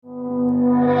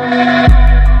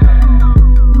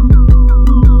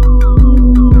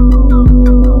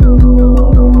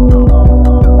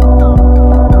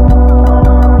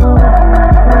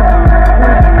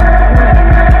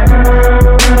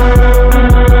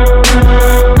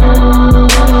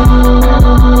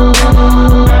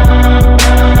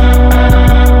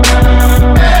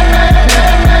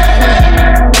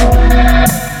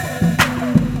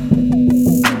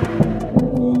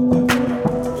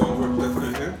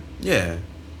Yeah.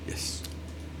 Yes.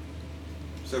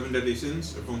 7 Deadly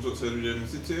Sins. Everyone's got 7 Deadly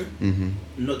Sins here.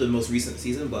 Not the most recent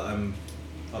season, but I'm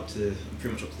pretty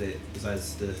much up to date.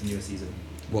 Besides the newer season.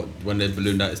 What, when they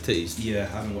ballooned out his titties? Yeah,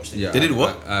 I haven't watched it. Yeah, yet. They did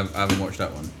what? I haven't watched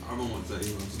that one. I haven't watched that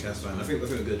either. Okay, that's fine. I think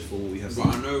we're good for what we have But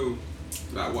seen. I know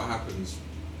like what happens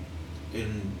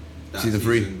in that Season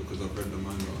 3. because I've read the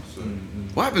manga. So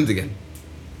What happens again?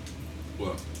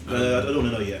 what? I don't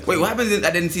want to know yet. Wait, what happens at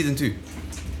the end of season 2?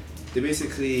 They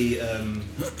basically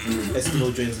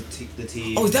Eskimo joins the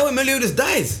team. Oh, is that when Meliodas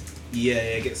dies?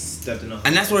 Yeah, gets stabbed enough.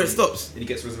 And that's where it stops? And he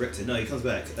gets resurrected. No, he comes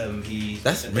back.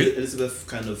 That's really- Elizabeth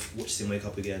kind of watches him wake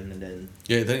up again, and then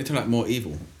Yeah, they turn like more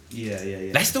evil.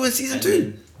 yeah. That's still in season And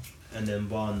 2? and then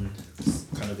Barn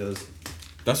kind of goes.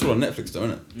 That's all on Netflix though,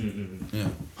 isn't it? Yeah.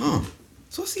 Huh.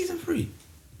 So what's season 3?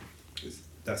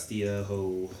 That's the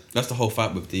whole. That's the whole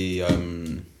fight with the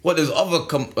What, there's other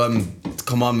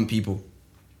commandment people?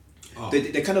 Oh.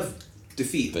 They kind of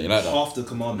defeat Don't you like that? half the No,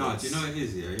 commandments. do you know what it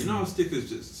is? Yeah, you know how Snickers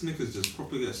just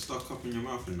properly get stuck up in your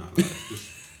mouth and that. Like,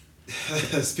 just,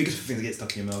 Speaking of things that get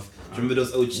stuck in your mouth, do you remember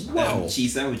those old Wow.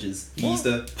 cheese sandwiches? You used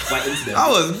to bite into them. I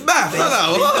was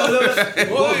mad.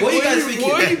 What are you guys thinking?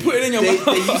 What are you putting in your mouth?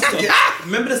 They used to get,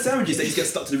 remember the sandwiches that used to get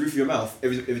stuck to the roof of your mouth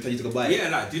every time you took a bite? yeah,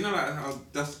 like do you know like how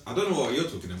that's I don't know what you're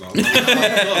talking about.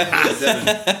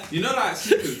 You know like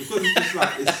Snickers because it's just like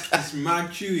it's mad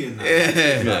chewy and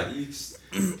that. Yeah. Like,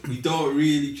 you don't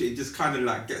really it just kind of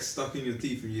like gets stuck in your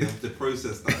teeth and you have to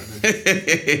process that. And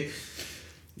then,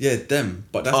 Yeah, them.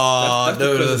 But that's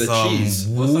because of the cheese.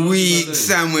 Weak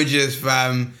sandwiches,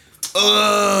 fam.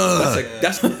 Ugh.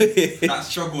 that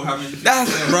struggle having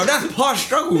That's part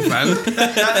struggle, fam.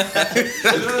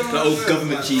 The old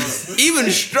government cheese.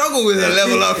 Even struggle is a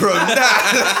level up from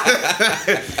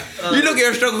that. You look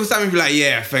at a struggle sandwich and be like,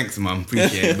 yeah, thanks, man,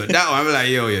 appreciate it. But that one, I'm like,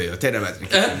 yo, take that back to the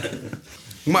kitchen.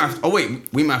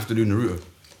 We might have to do Naruto.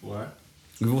 Why?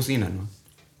 We've all seen that, no?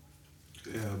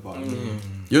 Yeah, but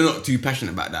You're not too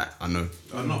passionate about that, I know.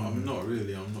 I'm not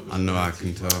really. I'm not. I know, I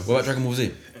can tell. What about Dragon Ball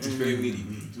Z? It's very weedy.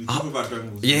 We talk about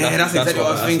DragonAll Z. Yeah, that's exactly what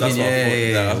I was thinking.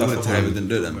 Yeah, That's all the what time. we didn't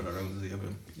do them. You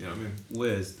know what I mean?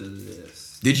 Where's the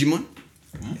list? Digimon?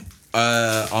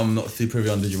 I'm not too privy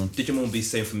on Digimon. Digimon would be the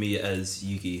same for me as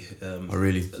Yugi. Oh,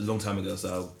 really? A long time ago,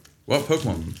 so What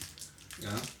Pokemon? Yeah.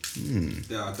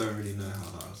 Yeah, I don't really know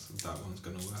how that one's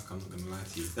gonna work. I'm not gonna lie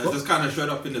to you. That just kind of showed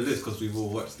up in the list because we've all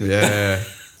watched it. Yeah.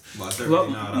 But I don't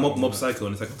really know how that Mob one works. Psycho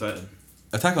and Attack on Titan.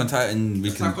 Attack on Titan.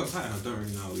 Attack on Titan, I don't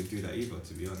really know how we do that either,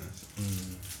 to be honest.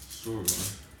 Sure, man.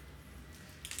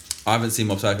 I haven't seen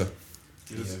Mob Psycho.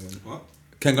 What?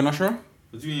 Kengan Ashura?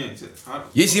 What do you mean?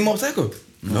 You see Mob Psycho?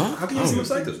 No? How can you see Mob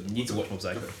Psycho? You need to watch Mob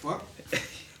Psycho. What?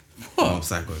 Mob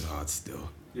Psycho is hard still.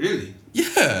 Really?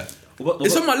 Yeah.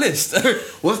 It's on my list.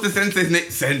 What's the sensei's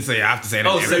name? Sensei, I have to say that.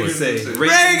 Oh, every Sensei. episode.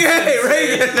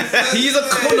 Reagan! He's a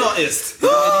con artist.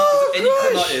 Any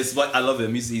con artist, but I love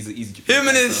him. He's easy. Him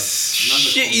and his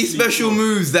shitty special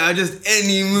moves that are just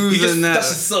any moves and that. That's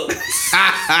just so.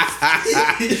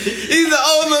 He's the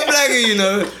ultimate blagger, you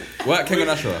know. What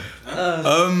Kengan Ashura?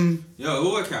 Yo,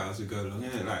 we'll work out as we go along.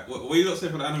 Yeah, like, what are you not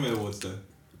saying for the anime awards though?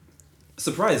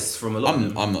 Surprised from a lot of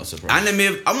them. I'm not surprised.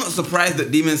 Anime, I'm not surprised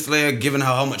that Demon Slayer, given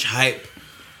how much hype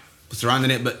surrounding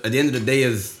it, but at the end of the day,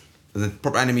 as a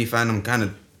proper anime fan, I'm kind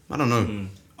of, I don't know.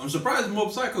 I'm surprised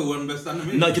Mob Psycho won best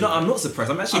anime. No, you know, I'm not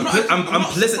surprised. I'm actually, I'm not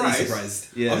pleasantly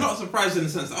surprised. Yeah. I'm not surprised in the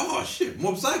sense, oh shit,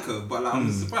 Mob Psycho, but like,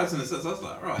 I'm surprised in the sense I was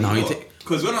like, right. No, you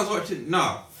because when I was watching,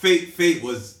 Fate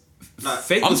was like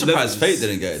Fate I'm was surprised levels. Fate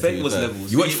didn't get it, to Fate be was fair.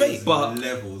 levels. You watch Fate? But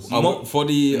levels. For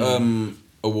the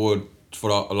award for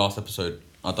our last episode,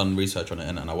 I done research on it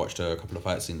and I watched a couple of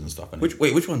fight scenes and stuff. And Which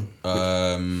one?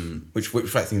 Which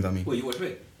fight scenes, I mean? What, you watch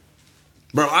Fate?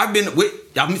 Bro, I've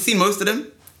seen most of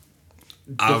them.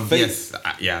 Yes,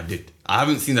 I did. I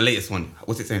haven't seen the latest one.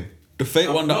 What's it saying? the Fate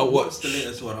one that I I've watched. the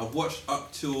latest one. I've watched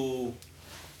up till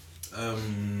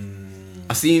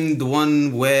I've seen the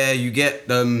one where you get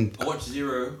I watched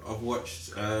Zero. I've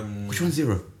watched which one's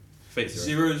Zero? Fate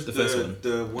Zero's the first one.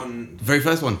 The one. The very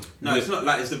first one. No, it's not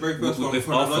like it's the very first one with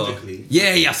chronologically.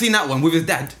 Yeah, I've seen that one with his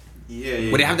dad. Yeah.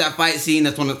 Where they have that fight scene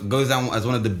that's one that goes down as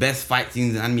one of the best fight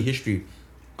scenes in anime history.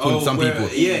 From some people.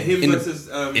 Yeah, him in versus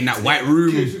in that white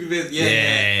room. Yeah.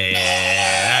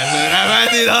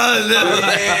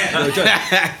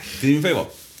 Do you me a favour?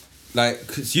 Like,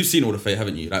 cause you've seen all the Fate,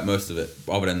 haven't you? Like most of it,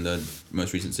 other than the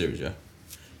most recent series, yeah.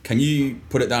 Can you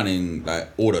put it down in like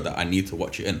order that I need to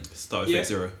watch it in? Start with Fate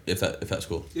Zero. If that's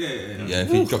cool. Yeah. Yeah,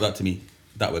 if you drop that to me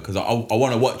that way, because I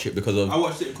want to watch it because of I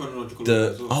watched it in chronological The-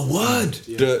 order as well. Oh, word.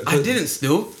 Yeah. I didn't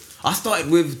still. I started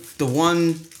with the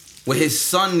one where his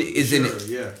son is in it.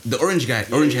 Yeah. The orange guy,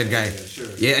 orange head guy. Yeah, sure.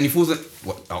 Yeah, and he falls in.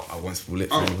 What? Oh, I won't spoil it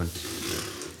for anyone.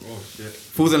 Oh shit.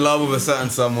 Falls in love with a certain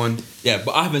someone. Yeah,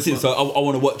 but I haven't seen it, so I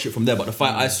want to watch it from there. But the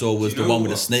fight I saw was You the know one with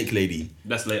the what? snake lady.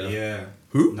 That's later. Yeah.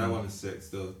 Who? That one is sick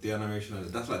still. The animation of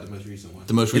it. That's like the most recent one.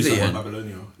 The most Is it, recent yeah? one.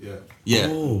 Babylonia. Yeah. Yeah.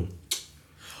 Oh.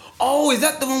 Oh, is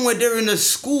that the one where they're in a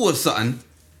school or something?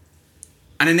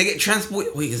 And then they get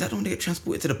transported. Wait, is that the one they get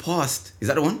transported to the past? Is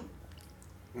that the one?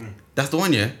 That's the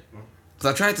one, yeah?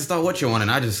 Because I tried to start watching one and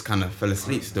I just kind of fell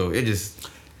asleep still. It just.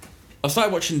 I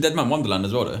started watching Dead Man Wonderland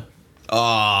as well, though. Oh,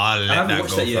 I'll I let haven't that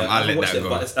watched go. it yet. Fam. I I'll haven't let watched that it, go.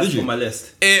 but that's on my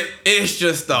list. It's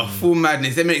just a full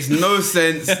madness. It makes no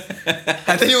sense.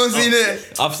 Has anyone seen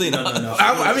it? I've seen it. No.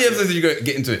 How many episodes did you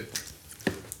get into it?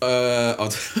 I'll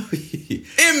tell you.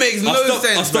 It makes no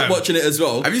sense. I stopped fam. watching it as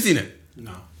well. Have you seen it?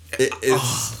 No. It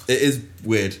is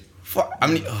weird. Fuck. I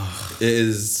mean, It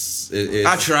is.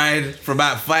 I tried for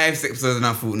about 5-6 episodes and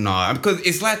I thought, nah, because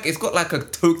it's got like a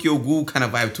Tokyo Ghoul kind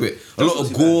of vibe to it. A lot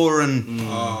of gore and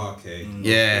Oh, okay.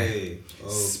 Yeah. Okay.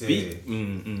 Speak.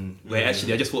 Wait,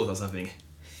 actually, I just thought about something.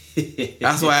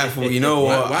 that's why I thought, you know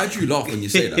what? Why'd you laugh when you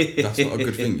say that? That's not a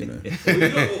good thing, you know.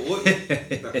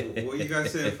 What you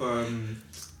guys say for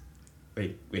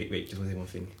Wait, just want to say one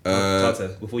thing. Uh, Carter,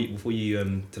 before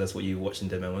you tell us what you watched in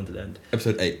Dead Man Wonderland.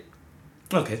 Episode 8.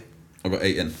 Okay. I got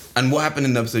 8 in. And what happened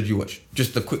in the episode you watched?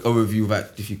 Just a quick overview of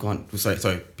that, if you can't.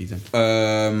 Sorry, Peter.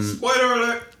 spoiler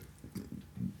alert?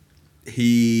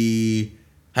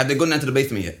 Have they gone down to the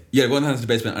basement yet? Yeah, going down to the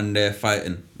basement and they're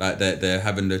fighting. Like they're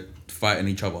having to fighting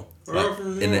each other. Like,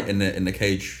 in the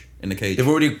cage. They've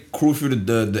already crawled through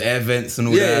the air vents and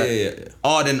all that. Yeah.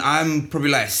 Oh, then I'm probably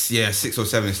like 6 or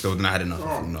 7 still. Then I had enough.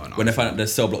 No. When they find out the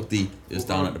cell block D is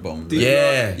down at the bottom.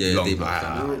 Yeah. Yeah, Long- D block I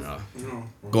down. don't know.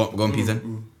 Go on, Peter.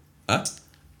 Huh?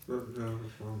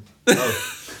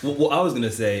 What I was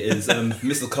gonna say is,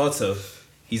 Mr. Carter,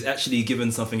 he's actually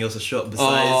given something else a shot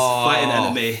besides fighting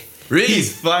anime. Really?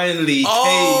 He's finally caved.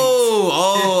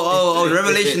 Oh, the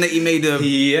revelation that he made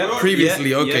Yeah,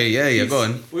 previously. yeah, Okay, yeah, go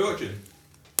on. What are you watching?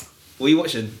 What are you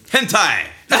watching? Hentai.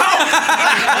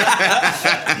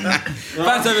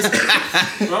 Fan service.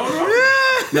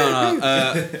 No.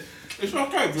 It's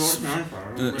okay if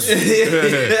you're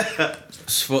watching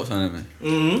Sports anime.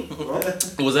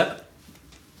 What was that?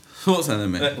 Sports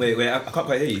anime. Wait, I can't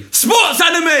quite hear you. Sports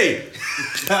anime.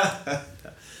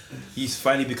 You've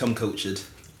finally become cultured.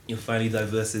 You're finally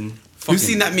diversing. You've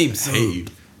seen that meme? Hey,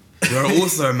 you're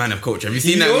also a man of culture. Have you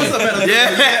seen that? You're also a man of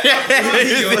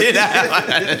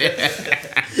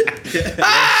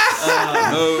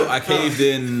No, I caved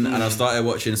in and I started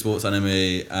watching sports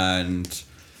anime and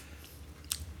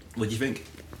What do you think?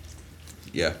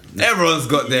 yeah. Everyone's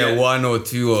got their Yeah. 1 or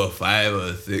 2 or 5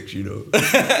 or 6, you know.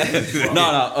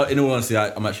 No. In all honesty,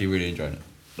 I'm actually really enjoying it.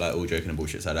 Like all joking and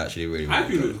bullshit aside, I actually really. I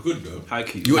really feel enjoy it's good though.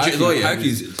 Haiku. You watch it as well, yeah?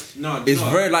 Haiky's No, it's no,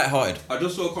 very light-hearted. I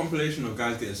just saw a compilation of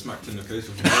guys getting smacked in the face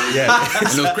with Yeah,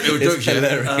 It was jokes, yeah.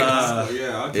 hilarious.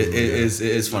 yeah, I It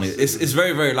is funny. It's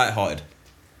very very light-hearted,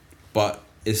 but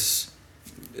it's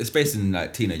based in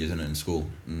like teenagers and in school.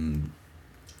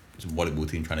 It's a volleyball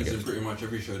team trying to It's get. in pretty much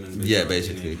every show. Yeah,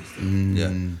 basically.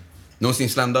 Yeah. No seen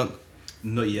Slam Dunk?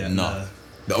 Not yet. No.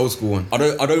 The old school one. I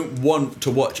don't want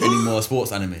to watch any more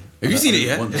sports anime. Have you seen it I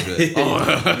yet? don't want to do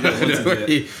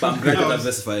it. But I'm glad you're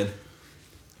diversifying.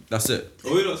 That's it.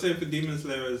 Are we not saying for Demon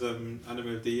Slayer as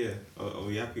anime of the year? Are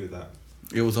we happy with that?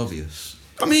 It was obvious.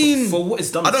 I mean, For what it's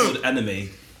done I don't- for the anime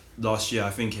last year, I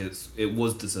think it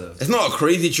was deserved. it's not a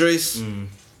crazy choice.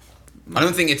 I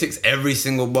don't think it ticks every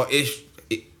single box.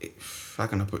 How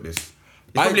can I put this?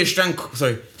 It's probably strong.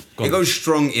 Sorry, Go it on. goes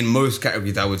strong in most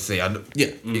categories. I would say.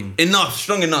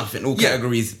 Strong enough in all Yeah.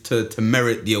 categories to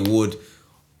merit the award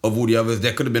of all the others.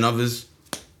 There could have been others.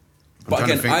 But trying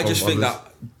to again, I of just think others.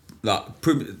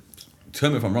 tell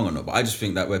me if I'm wrong or not, but I just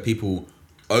think that where people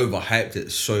overhyped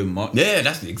it so much, Yeah,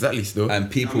 that's exactly still. and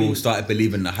people started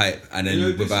believing the hype, and then You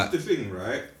know, this without is the thing,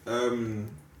 right?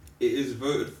 It is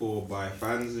voted for by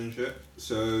fans and shit.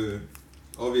 So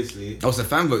obviously, Oh, it's a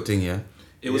fan vote thing, yeah.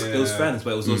 It was Yeah. fans,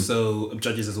 but it was also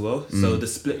judges as well. So the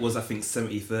split was, I think,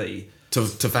 70-30. To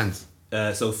fans.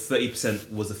 So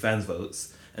 30% was the fans' votes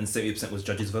and 70% was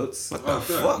judges' votes. What the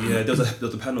fair. fuck? Yeah, there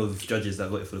was a panel of judges that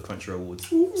voted for the Crunchyroll Awards.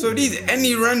 So these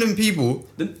any random people?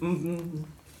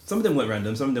 Some of them weren't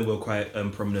random. Some of them were quite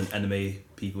prominent anime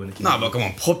people in the Nah, community. but come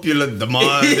on, popular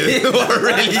demand is what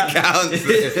really counts.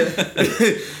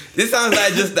 This sounds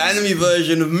like just the anime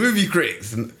version of movie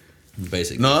critics.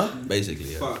 basically, No?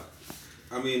 yeah. but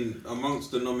I mean,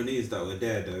 amongst the nominees that were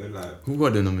there, though, like Who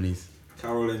got the nominees?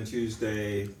 Carol and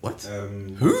Tuesday. What?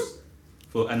 Who?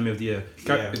 For anime of the year.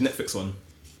 Yeah. It's Netflix one.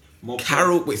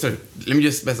 Carol. Wait, sorry. Let me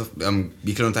just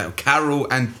be clear on title. Carol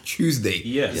and Tuesday.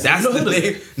 Yes. That's No, the no.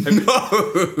 name.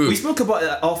 No. We spoke about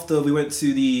it after we went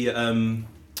to the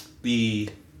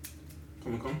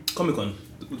Comic-Con.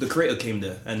 The creator came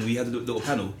there and we had a little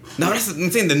panel. No, that's what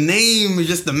I'm saying. The name is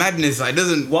just the madness. Like, it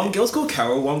doesn't. One girl's called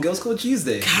Carol, one girl's called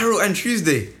Tuesday. Carol and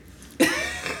Tuesday.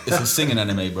 It's a singing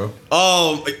anime, bro.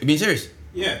 Oh, you being serious?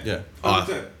 Yeah. Yeah.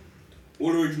 100%.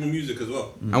 All original music as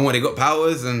well. And what, they got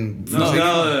powers and.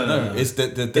 No. It's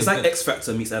It's like X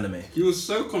Factor meets anime. He was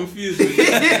so confused. With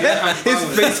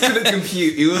His face couldn't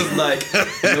compute. He was like,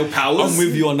 no powers. I'm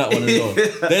with you on that one as well.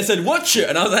 They said watch it,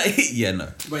 and I was like, yeah, no.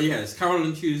 But yeah, it's Carol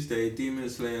and Tuesday, Demon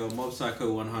Slayer, Mob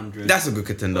Psycho 100. That's a good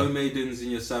contender. No Maidens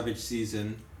in Your Savage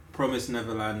Season, Promised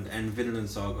Neverland, and Vinland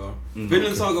Saga.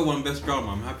 Vinland Saga won Best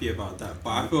Drama. I'm happy about that.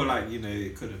 But I feel like,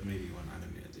 it could have maybe won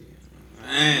anime of the year.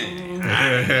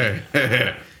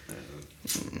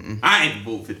 I ain't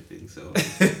vote for the thing, so.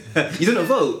 You didn't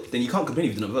vote, then you can't complain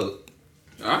if you didn't vote.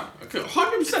 Huh?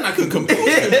 100% I can compare.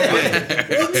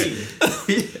 What do you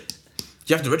mean?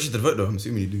 You have to register to vote though. I'm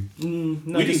assuming you do.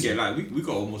 No, We didn't get we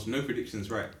got almost no predictions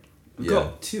right. We Yeah.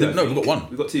 got two. No, we got one.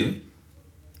 We got two.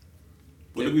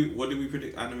 What did we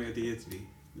predict anime of the year to be?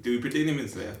 Did we predict Demon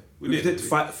Slayer? We predicted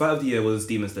fight of the year was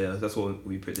Demon Slayer. That's what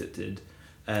we predicted.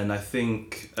 And I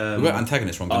think We got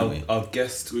antagonist wrong, didn't we? our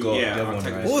guest got Yeah, the other one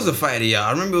Antagonist. right. What was the fight of the year?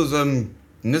 I remember it was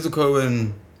Nezuko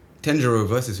and Tenjiro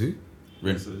versus who?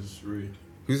 Rin. This is rude.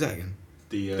 Who's that again?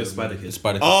 The Spider The Kid.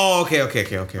 Spider. Oh, okay.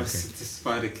 The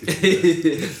Spider Kid.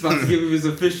 It's about to give him his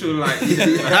official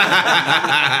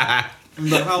from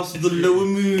the House of the Lower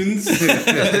Moons.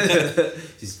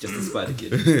 He's just a Spider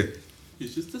Kid.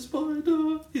 He's just a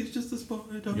spider. He's just a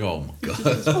spider. Oh my god. Just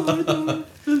a spider.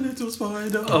 A little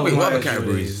spider. Oh, Wait, what my other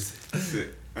categories? That's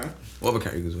it. Huh? What other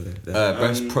categories were there?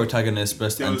 Best protagonist,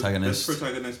 best There was antagonist. Best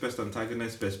protagonist, best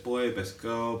antagonist, best boy, best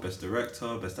girl, best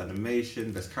director, best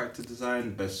animation, best character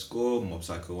design, best score, Mob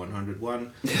Psycho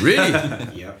 101. Really?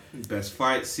 Yep. Best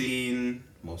fight scene,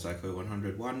 Mob Psycho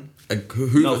 101.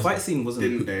 Who? No, was fight it? scene wasn't.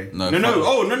 Didn't they? No, No. fight-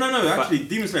 Oh, no. Actually,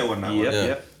 Demon Slayer won that one. Yep, Yeah.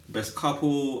 yep. Best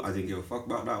couple, I didn't give a fuck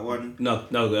about that one. No.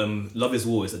 Love is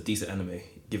War is a decent anime.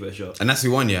 Give it a shot. And that's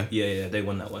who won, yeah. Yeah, they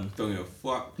won that one. Don't give a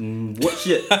fuck. Watch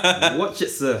it, watch it,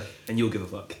 sir, and you'll give a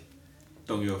fuck.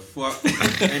 Don't give a fuck.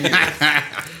 Anyway,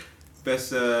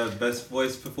 best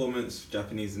voice performance,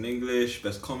 Japanese and English.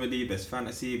 Best comedy, best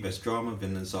fantasy, best drama,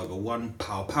 Vinland Saga 1,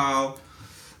 Pow Pow.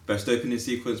 Best opening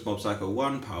sequence, Mob Psycho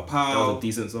 1, Pow That Pow. was a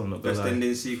decent song. Not gonna Best lie.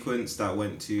 ending sequence, that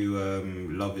went to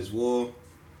Love is War.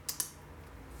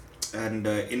 And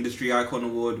Industry Icon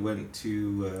Award went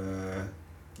to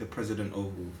the president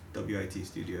of WIT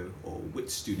Studio, or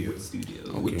WIT Studio. Studio.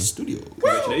 Okay. Which studio?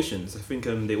 Congratulations! I think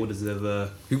they all deserve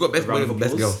a. Who got best a round boy of or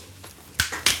best girl?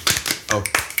 applause. Oh.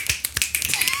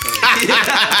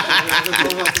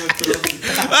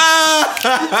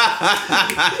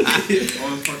 I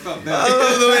was fucked up there.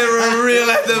 Oh, the way everyone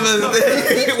realised the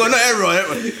mistake. Well, not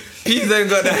everyone. Pete then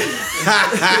got that.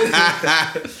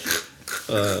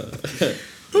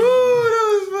 Oh, that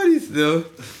was funny still.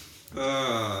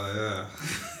 Oh,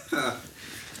 yeah.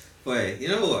 Wait, you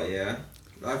know what, yeah?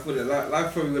 Life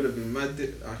probably would have been mad.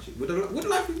 Actually, would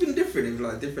life have been different if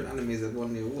like different animes had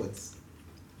won the awards?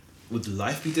 Would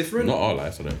life be different? Not our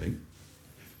lives, I don't think.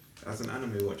 As an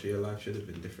anime watcher, your life should have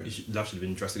been different. Life should have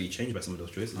been drastically changed by some of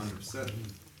those choices. 100%.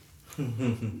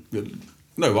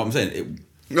 No, what I'm saying, it,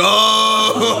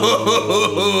 Oh,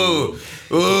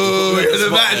 here's a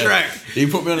backtrack. you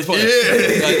put me on the spot. Yeah.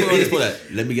 Like, put me on the spot there.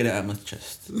 Let me get it out of my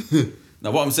chest.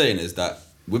 Now, what I'm saying is that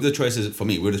with the choices, for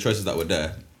me, with the choices that were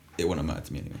there, it wouldn't matter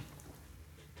to me anyway.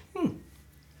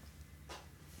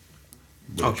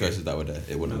 With the choices that were there,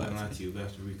 it I'm wouldn't not matter. gonna lie to you, we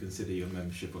have to reconsider your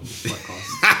membership on this podcast.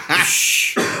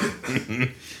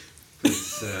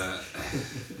 It's,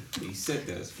 you said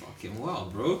that it's fucking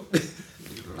wild, bro. I'm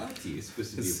not gonna lie to you, it's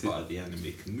supposed to be a part of the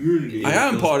anime community. I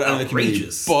am part of the anime community,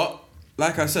 outrageous. but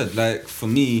like I said, like for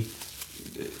me,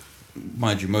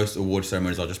 mind you, most award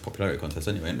ceremonies are just popularity contests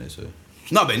anyway, aren't they? So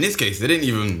No, but in this case, they didn't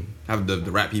even have the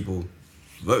right people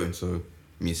voting. So,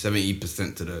 I mean,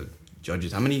 70% to the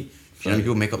judges. How many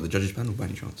people make up the judges panel by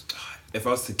any chance? If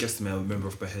I was to guesstimate, I remember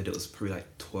off my head, it was probably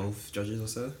like 12 judges or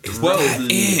so. 12?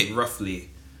 It? Roughly.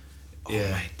 Oh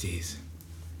my days.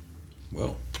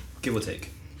 well, Give or take.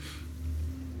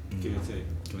 Give it take.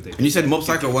 Give or take. And you said Mob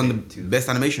Psycho won the best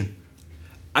animation.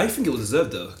 I think it was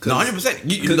deserved though. No,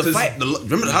 100%. The fight.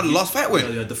 Remember how the last fight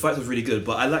went? Yeah, the fight was really good,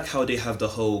 but I like how they have the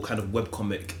whole kind of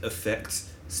webcomic effect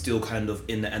still kind of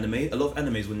in the anime. A lot of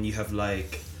animes, when you have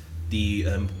like the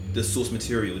source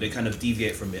material, they kind of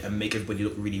deviate from it and make everybody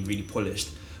look really, really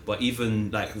polished. but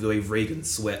even like the way Reagan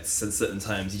sweats at certain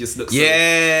times, he just looks.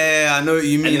 Yeah, I know what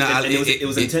you So, mean. and it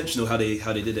was intentional how they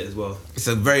did it as well. It's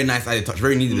a very nice added touch,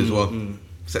 very needed as well.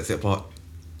 Sets it apart.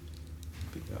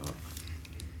 Pick that up.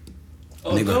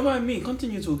 Oh, Nigga. don't mind me.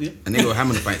 Continue talking. And they got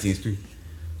Hammond fight scenes too.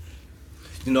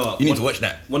 You know, You need to watch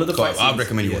that. One of the So fight I'd scenes-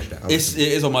 recommend you yeah. watch that. It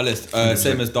is on my list.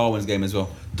 Same as Darwin's Game as well.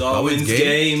 Darwin's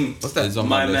Game. What's that? It's on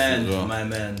my My list man, as well. my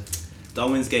man.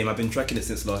 Darwin's Game. I've been tracking it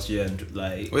since last year, and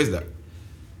like, What is that?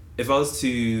 if I was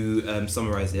to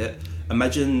summarize it,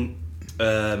 imagine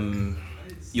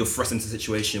you're thrust into a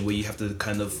situation where you have to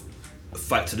kind of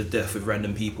fight to the death with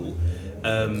random people.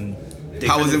 They Powers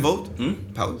kind of-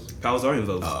 involved? Powers. Powers are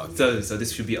involved. Oh, okay. So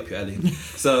this should be up your alley.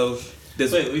 So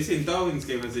there's. Wait, we seen Darwin's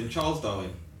Game as in Charles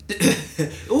Darwin.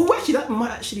 Oh, actually, that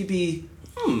might actually be.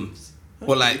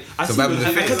 Well, like, I survival of the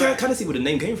I- fittest. kind of see where the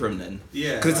name came from then.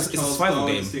 Yeah, because it's a Charles survival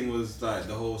Darwin's game, thing was like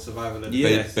the whole survival of the Yeah.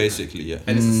 fittest. Basically, yeah.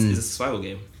 and it's a survival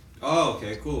game. Oh,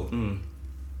 okay, cool.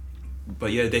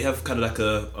 But yeah, they have kind of like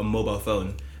a mobile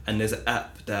phone, and there's an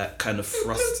app that kind of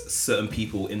thrusts certain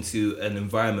people into an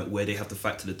environment where they have to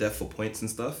fight to the death for points and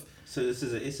stuff. So this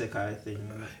is an isekai thing.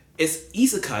 It's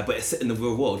isekai, but it's set in the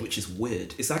real world, which is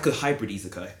weird. It's like a hybrid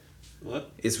isekai. What?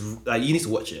 It's like you need to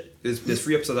watch it. There's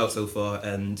 3 episodes out so far,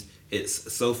 and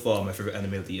it's so far my favorite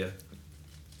anime of the year.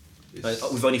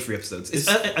 With only 3 episodes.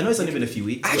 I know it's only been a few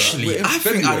weeks. but Actually, I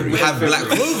think I would have Black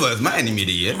Clover as my anime of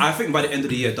the year. I think by the end of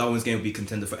the year, Darwin's Game will be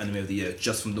contender for anime of the year,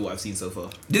 just from what I've seen so far.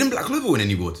 Didn't Black Clover win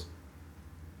any awards?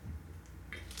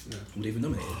 Were they even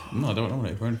nominated? No, I don't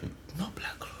nominate for anything. Not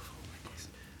Black Clover.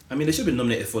 I mean, they should have been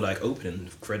nominated for like opening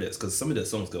credits because some of their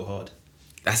songs go hard.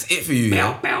 That's it for you,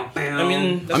 yeah? I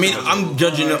mean, I'm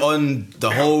judging it on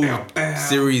the whole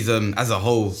series as a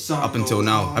whole up until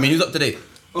now. I mean, who's up to date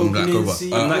on Black Clover?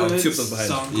 I'm like 2 episodes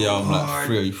behind. Yeah, I'm like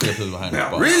three episodes behind.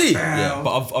 But, Really? Yeah,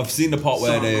 but I've seen the part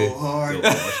where they.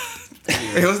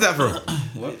 Hey, what's that from?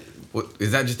 What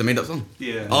is that? Just a made up song?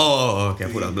 Yeah. Oh, okay. I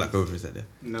thought that was Black Clover. Is that there?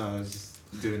 No, I was just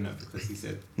doing that because he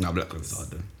said. No, Black Clover's hard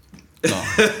though. No,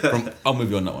 I'm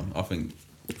with you on that one. I think.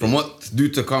 From what's due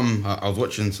to come, I was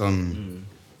watching some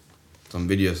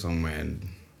video somewhere, and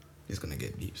it's gonna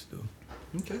get deep still.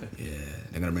 Okay. Yeah,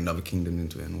 they're gonna bring the other kingdoms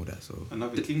into it and all that. So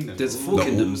Another kingdom. There's Ooh. 4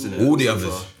 kingdoms in it. all the so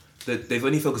others. far. They've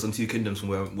only focused on 2 kingdoms from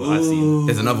what I've seen.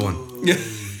 There's another one.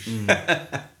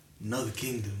 Another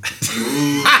kingdom.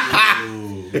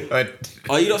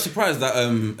 Are you not surprised that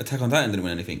Attack on Titan didn't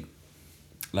win anything?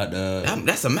 Like the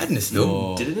That's a madness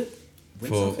still. Didn't it?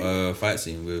 Win for something? fight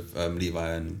scene with Levi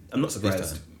and. I'm not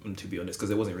surprised, Titan. to be honest,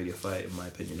 because it wasn't really a fight in my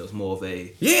opinion. It was more of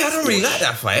a. Yeah, I don't really like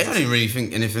that fight. I didn't really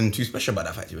think anything too special about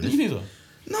that fight. To be honest. You neither.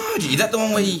 No, G, is that the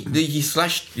one where he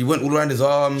slashed? He went all around his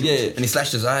arm. Yeah. and he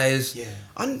slashed his eyes. Yeah.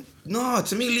 No,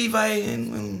 to me, Levi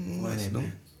and no.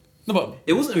 No, but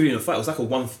It wasn't really a fight. It was like a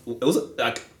one. It was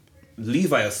like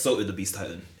Levi assaulted the Beast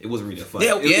Titan. It wasn't really a fight.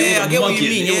 Yeah, It was a I get what you mugging.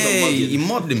 mean. It was a Yeah, mugging. he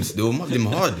mobbed him still, mobbed him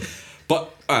hard.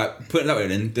 But alright, put it that way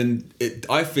then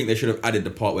I think they should have added the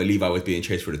part where Levi was being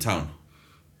chased through the town.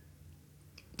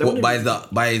 They What,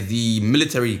 wouldn't- by the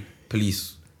military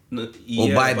police? No,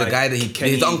 Or by the guy that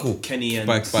his uncle? Kenny and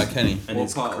By Kenny. and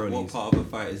his cronies. What part of a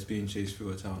fight is being chased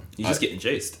through a town? He's just getting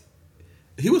chased.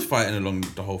 He was fighting along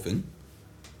the whole thing.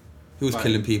 He was Right.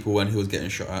 killing people and he was getting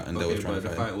shot at and they Okay, were trying but to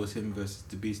the fight. fight was him versus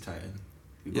the Beast Titan.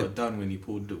 It Yeah. got done when he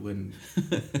pulled the when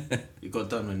it got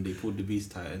done when they pulled the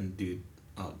Beast Titan dude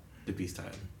out the Beast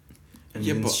Titan. And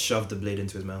Yeah, then but- shoved the blade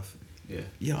into his mouth. Yeah,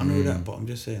 Yeah, I know that, but I'm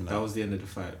just saying like. that was the end of the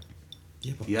fight.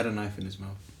 Yeah, but He had a knife in his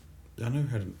mouth. I know he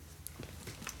had.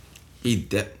 He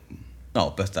dead. No,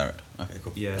 best director. Okay,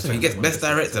 cool. Yeah. So he gets best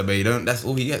director, but he don't. That's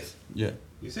all he gets. Yeah.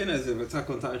 You're saying as if Attack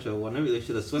on Titan show won, maybe they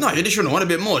should have swept. No, you just should have won a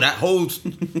bit more. That whole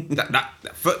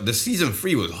the season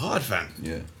 3 was hard, fam.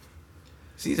 Yeah.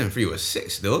 Season 3 was sick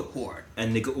still.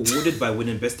 And they got awarded by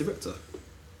winning best director.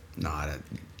 Nah, that.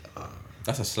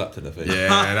 That's a slap to the face. Yeah,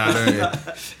 nah,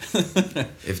 don't.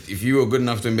 If you were good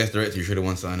enough to win best director, you should have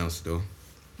won something else still.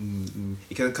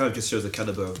 It kind of just shows the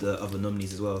caliber of the other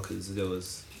nominees as well, because there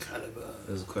was quite a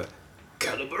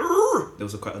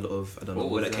lot of I don't know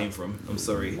What where was that came from. I'm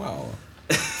sorry. Wow.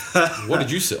 What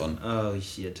did you sit on? Oh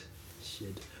shit.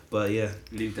 But yeah,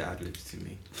 Leave the ad libs to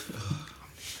me.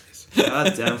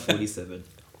 god damn 47.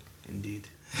 Indeed.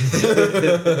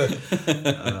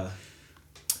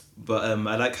 But I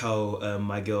like how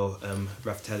my girl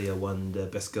Raftalia won the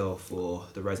best girl for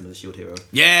the Rising of the Shield Hero.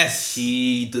 Yes.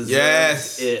 She deserved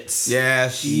Yes. it.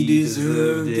 Yes. She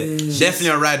deserved it. Definitely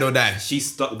a ride or die. She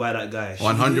stuck by that guy.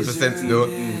 100% still.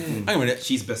 Hang on a minute.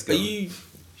 She's best Are girl. you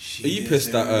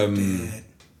pissed that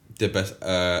the best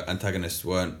antagonists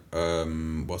weren't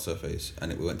what's her face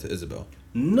and it went to Isabel?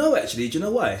 No, actually, do you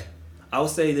know why? I'll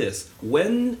say this: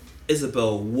 when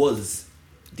Isabel was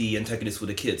the antagonist for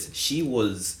the kids, she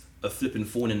was a flipping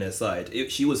thorn in their side.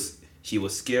 She was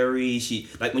scary. She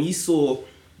like when you saw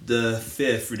the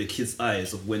fear through the kids'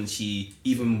 eyes of when she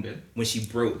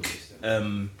broke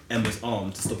Emma's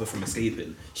arm to stop her from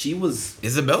escaping. She was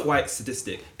Isabel? quite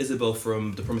sadistic. Isabel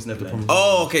from The Promised Neverland.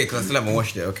 Oh, okay, because I still haven't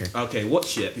watched it. Okay. Okay,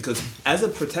 watch it, because as a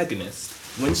protagonist,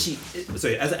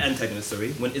 as an antagonist,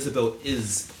 when Isabel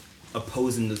is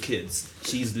opposing the kids,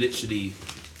 she's literally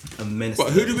a menace. But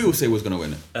who do we all say was gonna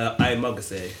win it? I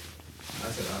Magase.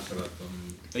 I said like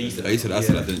You said You said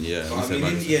that, didn't you? Yeah. But you I said mean,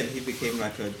 in Max. the end, he became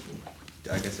like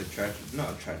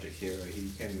not a tragic hero. He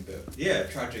became a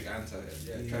bit, tragic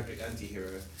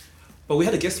anti-hero. But we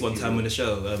had a guest one time on the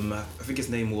show. I think his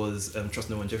name was Trust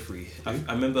No One Jeffrey. I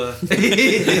remember. I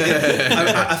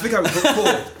think I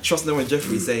recall Trust No One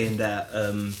Jeffrey saying that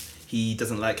he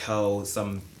doesn't like how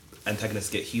some antagonists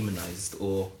get humanized,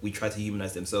 or we try to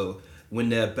humanize them. So when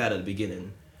they're bad at the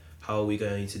beginning, how are we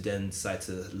going to then decide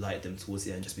to light them towards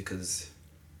the end just because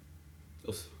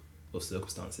of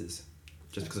circumstances,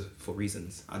 just because for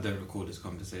reasons? I don't recall this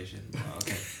conversation. But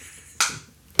okay.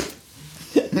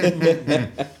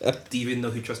 Do you even know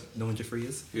who Trust No One Jeffrey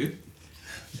is? Who?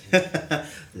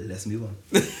 Let's move on.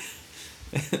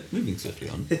 Moving swiftly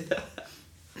on.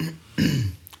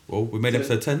 Well, we made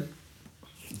episode 10.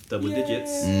 Double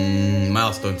digits.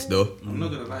 Milestones though. I'm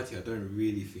not gonna lie to you. I don't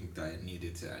really think that it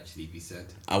needed to actually be said.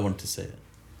 I want to say it.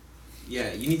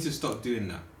 Yeah, you need to stop doing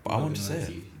that. But I want to say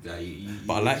it.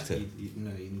 But I liked it.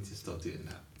 No, you need to stop doing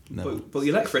that. No. But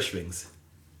you like Fresh Wings.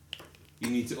 You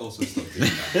need to also stop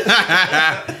doing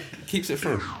that. Keeps it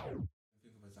through. Think of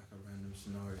as like a random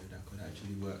scenario that could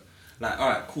actually work. Like,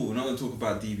 alright, cool, we're not gonna talk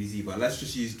about DBZ, but let's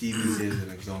just use DBZ as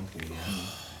an example. Yeah?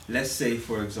 Let's say,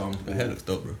 for example, The hair looks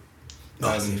dope, bro.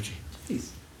 Jeez,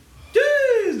 do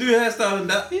your hairstyle and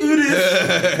that. Do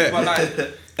this. But like, Who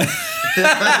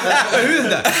is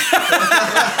that?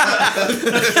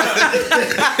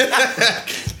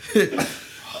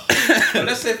 but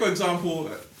let's say, for example,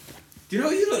 do you know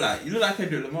what you look like? You look like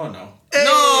Kendrick Lamar now.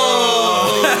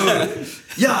 No!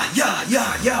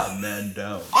 Yeah, man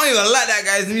down. I don't even like that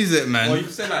guy's music, man. Or you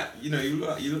could say like, you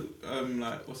look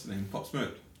like what's the name? Pop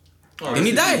Smoke. And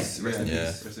he died. Rest in Yeah.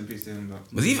 peace. Rest in peace to him.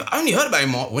 But Was he even, I only heard about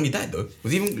him when he died though.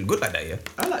 Was he even good like that, yeah?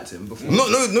 I liked him before. No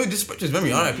disrespect to his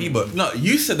memory, R.I.P. But No,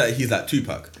 you said that he's like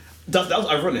Tupac. That was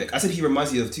ironic. I said he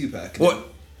reminds you of Tupac. what?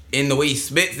 In the way he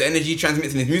spits, the energy he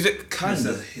transmits in his music?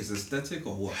 Kinda. his aesthetic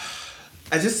or what?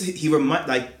 I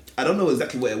don't know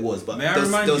exactly what it was, but May I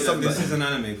remind you that this is an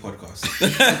anime podcast.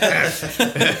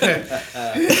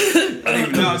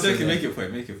 No, I'm joking. Make your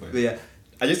point. But yeah,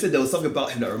 I just said there was something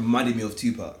about him that reminded me of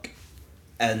Tupac,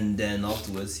 and then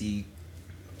afterwards he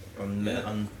met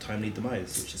an untimely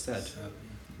demise, which is sad.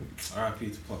 R.I.P.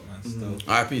 to Pop, man. Still.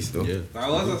 R.I.P. still. Yeah. Like,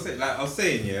 what was I saying? Like I was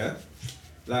saying, yeah.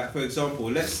 Like, for example,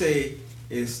 let's say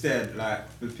instead, like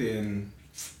flipping.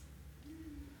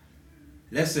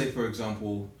 Let's say, for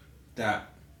example, that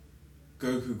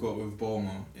Goku got with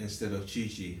Bulma instead of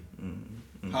Chi-Chi.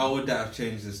 How would that have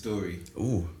changed the story?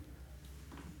 Ooh.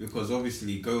 Because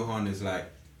obviously Gohan is like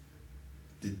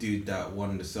the dude that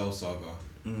won the Cell Saga.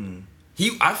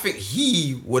 I think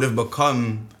he would have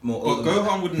become More But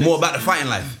Gohan wouldn't more exist. about the fighting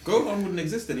life. Gohan wouldn't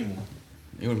exist anymore.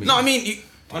 He wouldn't be- No, I mean,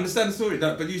 Understand the story,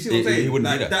 but you see what I'm He saying? wouldn't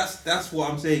Like, be that. that's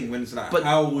what I'm saying when it's like, But-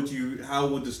 how would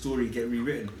the story get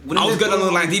rewritten? I was gonna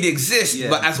look like he'd exist, Yeah,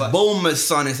 but as but- Bulma's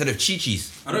son instead of Chi-Chi's.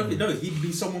 I don't know. He'd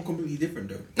be someone completely different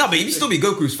though. No, but he'd still be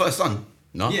Goku's first son.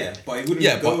 No? Yeah, but he wouldn't.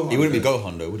 Yeah, be but Gohan, he wouldn't be though.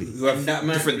 Gohan though, would he? who have That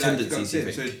man, different like, tendencies. You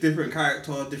that's it. think? So different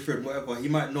character, different whatever. He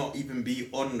might not even be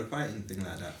on the fighting thing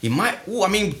like that. He might. Ooh, I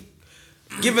mean,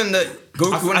 given that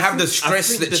Goku wouldn't have the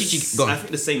stress that Chi-Chi I got.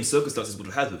 think the same circumstances would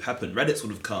have happened. Raditz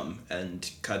would have come and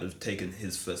kind of taken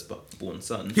his firstborn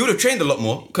son. He would have trained a lot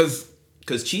more, because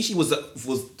Because Chi-Chi was the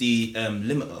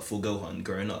limiter for Gohan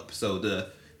growing up. So the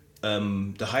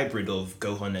hybrid of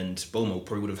Gohan and Bulma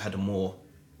probably would have had a more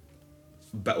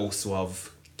battle suave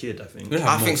kid, I think. Yeah.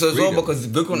 I more think so as well, freedom. because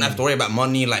Goku wouldn't have to worry about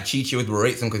money, like Chi-Chi would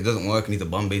berate him because he doesn't work and he's a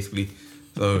bum, basically.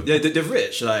 So, Yeah, they're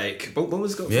rich. Like,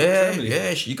 Bulma's got yeah, family.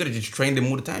 you could have just trained him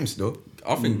all the time still.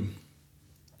 I think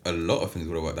a lot of things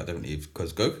would have worked out differently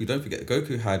because Goku. Don't forget,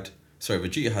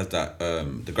 Vegeta has that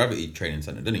the gravity training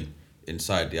center, didn't he?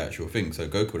 Inside the actual thing, so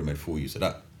Goku would have made full use of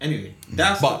that. Anyway,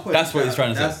 that's But the point. that's what he's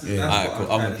trying to say. That's Yeah. what Alright, I'm cool.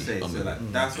 trying I'm to with say. you. I'm So with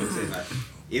like, that's what I'm saying. Like,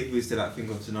 if we was to like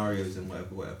think of scenarios and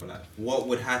whatever, like, what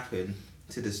would happen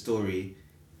to the story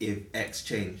if X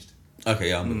changed? Okay,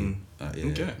 yeah, I'm with you.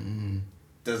 Yeah, Okay.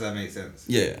 Does that make sense?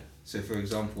 yeah. So, for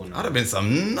example, now, That'd have been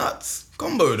some nuts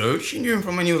combo though. She knew him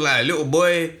from when he was like a little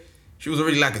boy. She was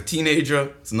already like a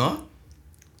teenager. So no?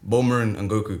 Bulma and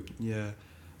Goku. Yeah.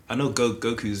 I know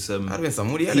Goku's. That'd have been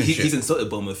some Woody Allen shit. He's insulted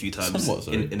Bulma a few times Somewhat,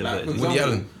 sorry. in a Like, for bit. Woody example,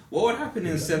 Allen. what would happen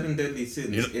in Seven Deadly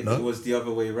Sins You if know? it was the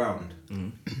other way around,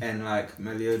 and like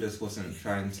Meliodas wasn't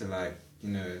trying to like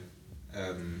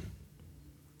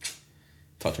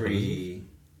Touch on it. free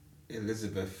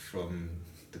Elizabeth from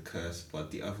the curse,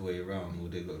 but the other way around,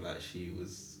 would it look like she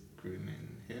was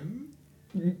grooming him?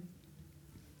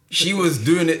 She was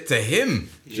doing it to him.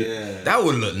 Yeah. That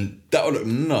would look. That would look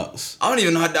nuts. I don't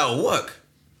even know how that would work.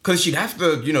 Cause she'd have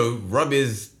to, rub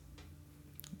his.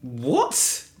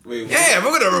 What? Wait, what? Yeah,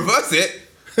 we're gonna reverse it.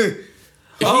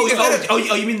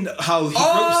 You mean how he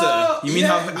gropes her? You mean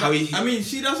yeah, how he? I mean,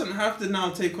 she doesn't have to now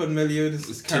take on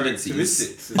Meliodas' Tendencies.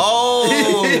 characteristics.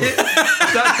 Oh,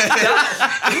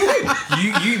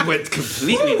 you went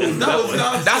completely off that one.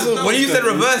 that's what, when you said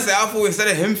reverse it. I thought instead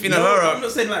of him feeling No, her I'm up.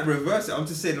 not saying like reverse it. I'm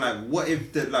just saying like, what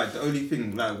if the only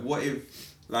thing what if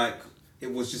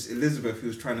it was just Elizabeth who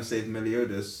was trying to save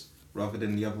Meliodas rather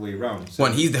than the other way around. So,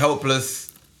 When he's the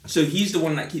helpless. so he's the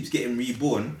one that keeps getting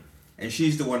reborn, and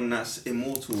she's the one that's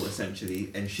immortal essentially,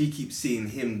 and she keeps seeing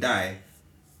him die,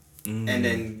 and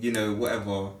then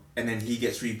whatever, and then he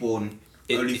gets reborn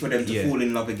only for them to yeah. fall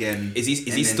in love again. Is he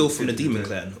and still then from the to- Demon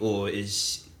Clan, or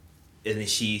is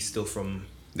she still from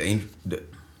The angel.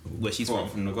 where she's From,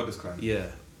 from? the Goddess Clan. Yeah,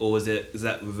 or is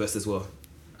that reversed as well?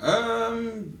 I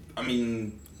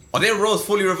mean, Are their roles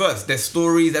fully reversed? Their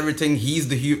stories, everything. He's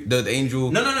the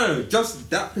angel. no, just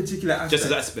that particular aspect. Just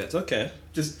that aspect. Okay.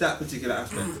 Just that particular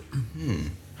aspect.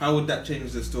 How would that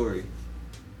change the story?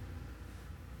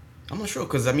 I'm not sure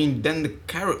because then the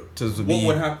characters would What be.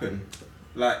 would happen?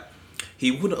 Like,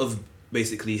 He wouldn't have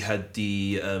basically had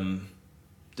the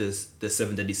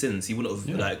seven deadly sins. He wouldn't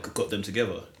have got them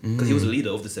together because he was the leader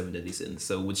of the seven deadly sins.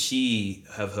 So would she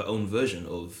have her own version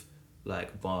of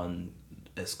like Barn,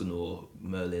 Escanor,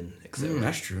 Merlin, etc.?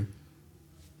 That's true.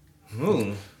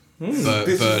 this is what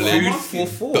I'm Berlin. asking.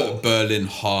 Berlin,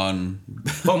 Han,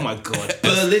 Oh my god,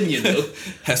 Berlin,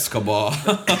 Escobar.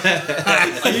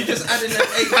 Are you just adding an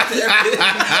 8 to everything?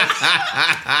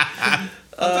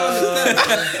 I don't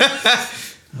understand.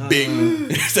 Bing.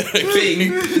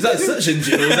 Bing. Is that a search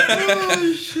engine? Or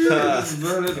is that...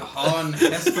 Merlin, Han,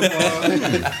 Escobar,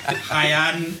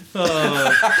 Hyan. I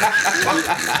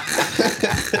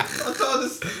don't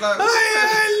understand.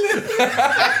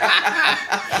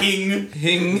 King.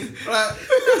 Hing. Like,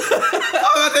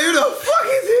 Who the fuck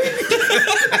is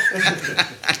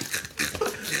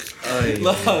he?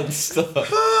 Lord, stop.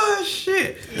 Oh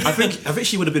shit! I think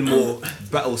she would have been more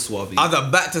battle suave. I was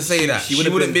about to say that. She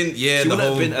wouldn't been. Yeah, She the wouldn't whole.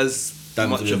 have been as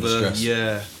much Damsel in of a distress.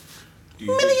 yeah.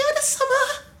 Meliodas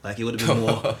Summer. Like it would have been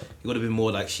more. It would have been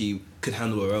more like she could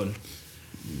handle her own.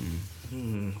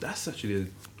 That's actually.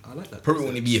 I like that. Probably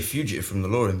wouldn't be a fugitive from the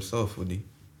law himself, would he?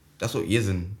 That's what he is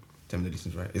in Ten Deadly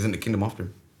Sins, right? Isn't the kingdom after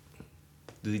him?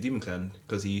 The Demon Clan,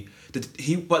 because he.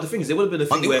 But the thing is, there would have been a Aren't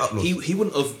thing they where outlaws? he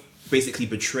wouldn't have basically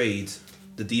betrayed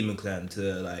the Demon Clan to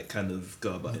like kind of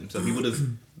go about him. So he would have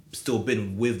still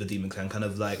been with the Demon Clan, kind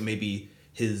of like maybe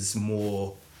his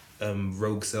more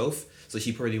rogue self. So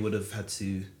she probably would have had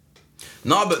to.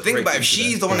 No, but think Break about it. If into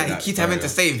she's that. the one Break that that keeps having to barrier.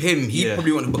 save him, he Yeah.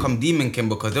 probably wouldn't have become Demon King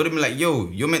because they would have been like, yo,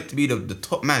 you're meant to be the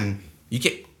top man. You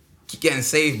keep getting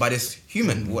saved by this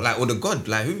human, or the god.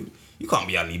 Like, who? You can't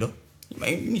be our leader.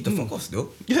 Man, you need to fuck off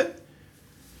still. Yeah.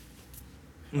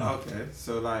 okay,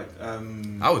 so like,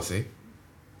 I would say.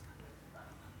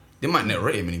 They might not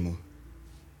rate him anymore.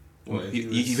 what if You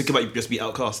he was- think he might just be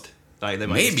outcast? Like they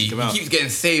might just Maybe kick him he out. keeps getting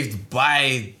saved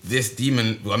by this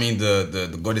demon. I mean,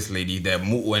 the goddess lady. They're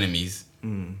mortal enemies,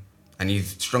 and he's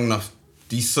strong enough.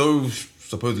 He's so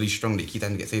supposedly strong that he keeps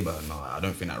having to get saved by her. No, I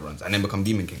don't think that runs. And then become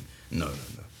Demon King. No.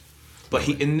 But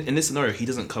he in this scenario, he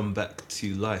doesn't come back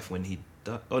to life when he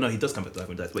dies. Oh no, he does come back to life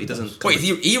when he dies, but he doesn't. come Wait,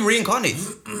 back- he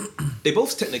reincarnates. They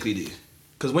both technically do,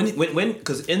 because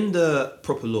because in the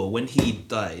proper law, when he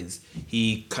dies,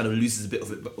 he kind of loses a bit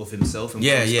of himself. And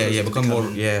Yeah, comes yeah, closer yeah. to Become more.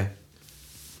 becoming- Yeah.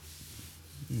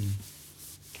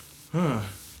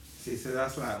 See, so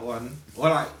that's like one.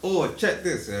 Or check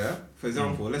this, yeah? For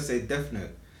example, let's say Death Note.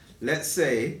 Let's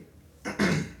say,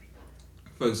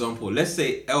 for example, let's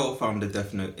say L found the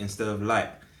Death Note instead of Light,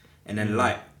 and then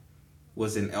Light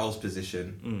was in L's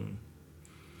position.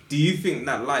 Do you think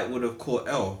that Light would have caught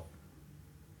L?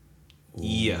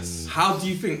 Yes, How do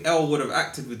you think L would have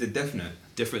acted with the Death Note?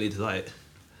 differently to light.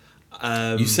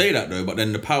 You say that though, but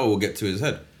then the power will get to his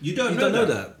head. You don't We know don't know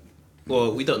that. that.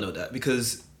 Well, we don't know that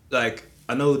because, like,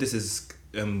 I know this is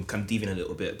kind of deviant a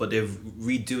little bit, but they're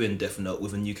redoing Death Note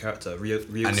with a new character.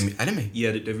 Ryuk's- Anime.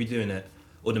 Yeah, they're redoing it,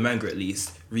 or the manga at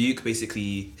least. Ryuk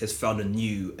basically has found a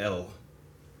new L.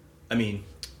 I mean,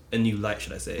 a new Light,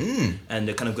 should I say? And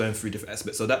they're kind of going through different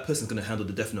aspects. So that person's going to handle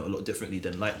the Death Note a lot differently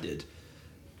than Light did.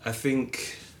 I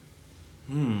think.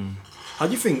 How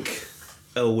do you think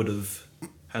L would have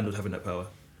handled having that power?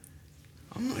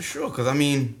 I'm not sure, because I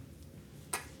mean,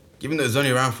 given that it's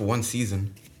only around for one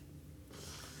season,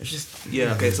 it's just...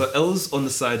 Yeah, okay, so L's on the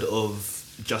side of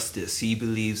justice. He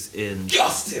believes in...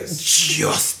 Justice!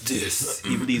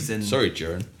 He believes in... Sorry,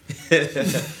 Jaren.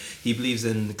 He believes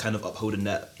in kind of upholding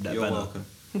that You're banner. welcome.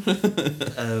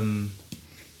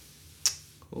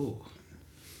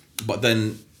 But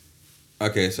then,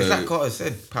 okay, so It's like Carter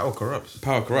said, power corrupts.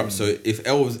 power corrupts. So if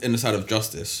L was in the side of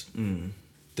justice,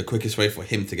 the quickest way for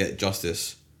him to get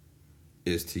justice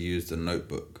is to use the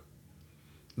notebook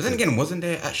But then again, wasn't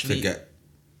there actually... to get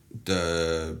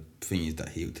the thingies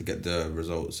to get the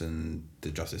results and the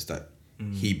justice that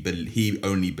he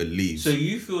only believes. So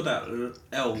you feel that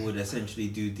L would essentially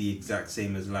do the exact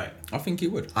same as Light? I think he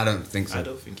would. I don't think so. I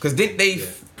don't think... Because didn't they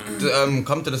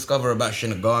come to discover about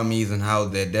Shinigami's and how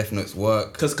their Death Notes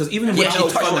work? Because even when Yeah, L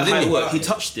he touched found it, out how didn't it he? worked, he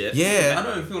touched it. I Yeah.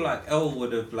 don't feel like L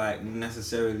would have like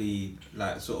necessarily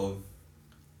like sort of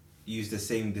used the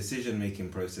same decision making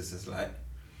process as Light.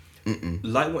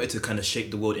 Light wanted to kind of shape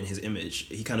the world in his image.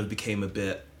 He kind of became a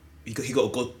bit... He got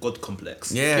a god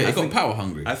complex. Yeah. Yeah, I he got power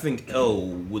hungry. I think L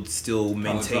would still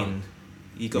maintain... drunk.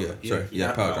 He got...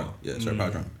 Power drunk. Yeah, sorry,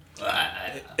 power drunk.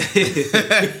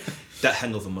 That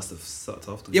hangover must have sucked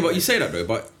after. Yeah, but you say that though,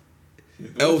 but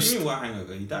What do you mean, what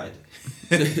hangover? He died.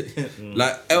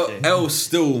 like L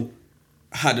still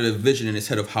had a vision in his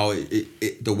head of how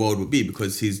the world would be,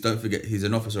 because don't forget he's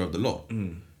an officer of the law.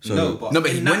 So No, but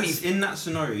in that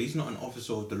scenario, he's not an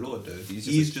officer of the law, though.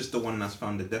 He's just the one that's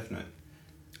found the Death Note.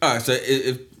 alright, so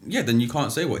if then you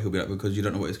can't say what he'll be like because you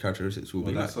don't know what his characteristics will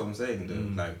Well, be like. that's what I'm saying,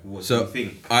 though. Like, what do So you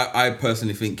think? I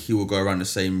personally think he will go around the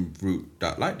same route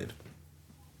that Light did.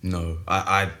 No,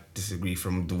 I disagree.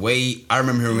 From the way I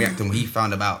remember him reacting when he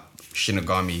found about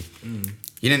Shinigami,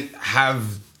 he didn't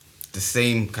have the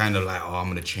same kind of like, oh, I'm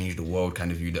gonna change the world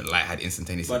kind of view that Light had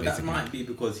instantaneously. But that basically. might be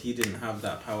because he didn't have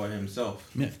that power himself.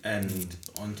 Yeah. And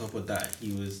on top of that,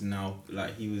 he was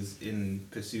in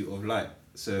pursuit of Light.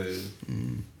 So,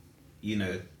 you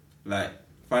know, like,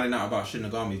 finding out about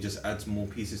Shinigami just adds more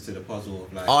pieces to the puzzle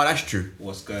of, like, Oh, that's true.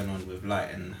 what's going on with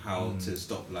Light and how to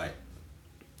stop Light.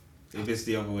 If it's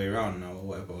the other way around now or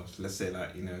whatever, let's say,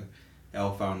 like, you know,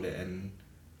 L found it and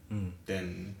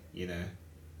then, you know,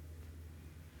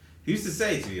 who's to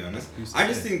say, to be honest? I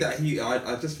just think that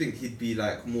I just think he'd be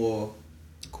like more...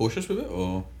 Cautious with it,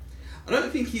 or I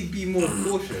don't think he'd be more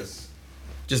cautious.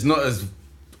 Just not as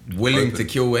willing Open. to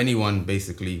kill anyone,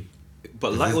 basically.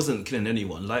 But Light wasn't killing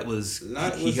anyone. Light was...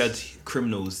 Light he was- had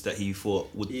criminals that he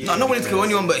thought would... Yeah. No, not willing to kill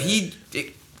anyone, but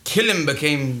killing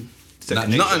became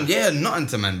Second nothing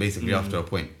to man, basically, after a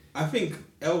point. I think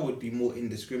L would be more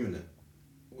indiscriminate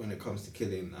when it comes to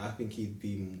killing. I think he'd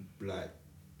be like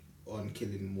on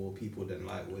killing more people than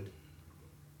Light would.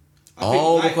 I think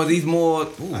Light- Because he's more...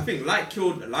 I think Light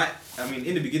killed Light. I mean,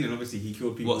 in the beginning, obviously, he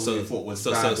killed people What, who so, he thought was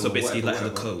so, bad so or basically whatever, Light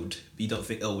had a whatever. code. But you don't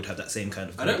think L would have that same kind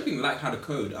of I code? don't think Light had a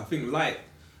code. I think Light,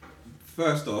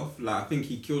 first off, like I think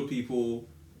he killed people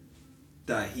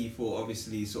that he thought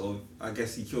obviously sort of. I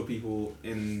guess he killed people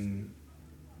in.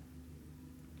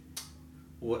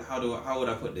 How would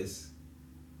I put this?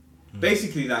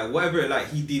 Basically, like whatever like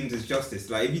he deemed as justice.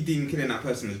 Like if he deemed killing that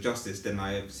person as justice, then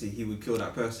obviously he would kill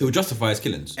that person. he would justify his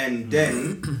killings. And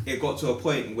then it got to a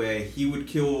point where he would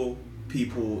kill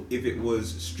people if it was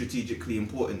strategically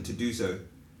important to do so.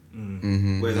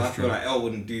 Whereas I feel like L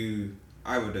wouldn't do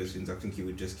either of those things. I think he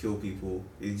would just kill people.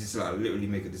 He'd just like literally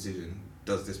make a decision.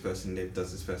 Does this person live?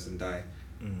 Does this person die?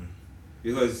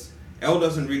 Because L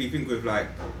doesn't really think with like,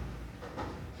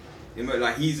 you know,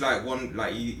 like he's like one,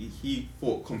 like he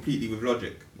thought completely with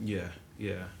logic. Yeah,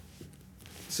 yeah.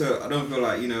 So I don't feel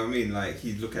like, you know what I mean, like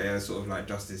he'd look at it as sort of like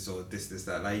justice or this,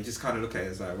 that. Like he just kind of look at it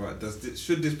as like, right,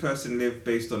 should this person live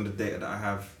based on the data that I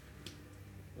have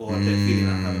or the feeling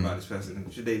I have about this person?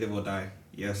 Should they live or die?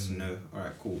 Yes, no.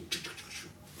 Alright, cool.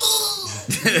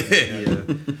 Yeah.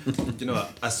 You know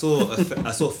what? I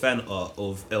saw fan art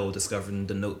of L discovering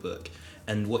the notebook,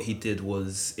 and what he did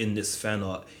was in this fan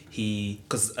art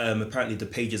because apparently the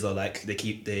pages are like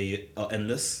they are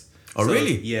endless. Oh, So,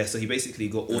 really? Yeah. So he basically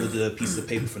got all of the pieces of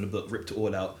paper from the book, ripped it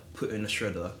all out, put it in a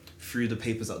shredder, threw the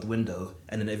papers out the window,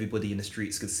 and then everybody in the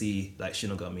streets could see like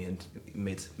Shinigami and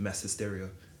made mass hysteria.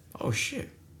 Oh, shit.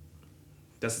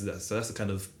 That's the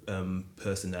kind of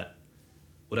person that,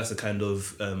 well, that's the kind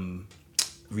of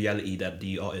reality that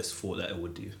the artist thought that it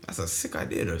would do. That's a sick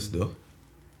idea, though.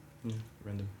 Yeah,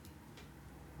 random.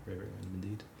 Very, very random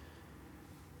indeed.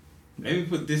 Let me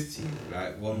put this to you,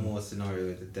 like one more scenario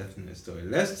with the Death Note story.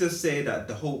 Let's just say that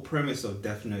the whole premise of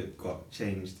Death Note got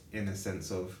changed in a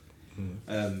sense of,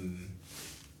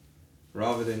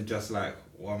 rather than just like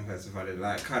one person fighting,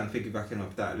 like kind of piggybacking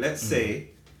off that. Let's say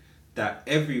that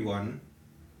everyone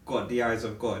got the eyes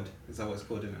of God. Is that what it's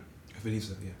called, isn't it? I believe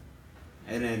so. Yeah.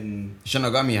 And then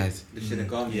Shinigami eyes. the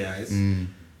Shinigami eyes, Mm.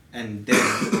 and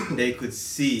then they could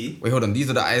see Wait, hold on. These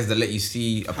are the eyes that let you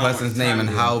see a How much person's name time and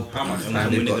they- how how much time time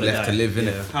they've when got they're left to gonna live in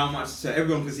die. it. Yeah. how much, so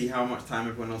everyone could see how much time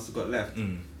everyone else has got left.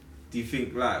 Mm. Do you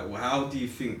think how do you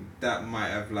think that might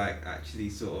have like actually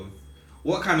sort of,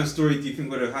 what kind of story do you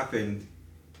think would have happened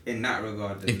in that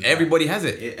regard? If everybody has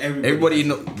it, everybody in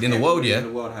the world, everybody yeah. in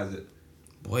the world has it.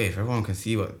 Boy, if everyone can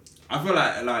see what. I feel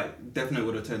like definitely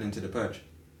would have turned into the Purge.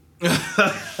 It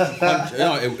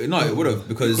would have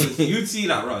because Because you'd see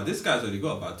like, right, this guy's already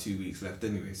got about 2 weeks left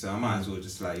anyway, so I might as well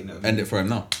just like, you know. end it for him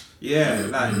now. Yeah,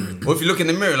 like. Or if you look in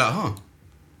the mirror, like,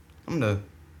 I'm the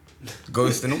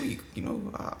ghost in a week. You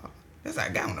know, there's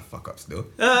that guy on the fuck up still.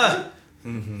 Yeah,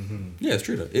 it's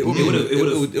true though. It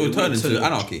would turn into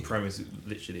anarchy. Premise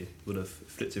literally would have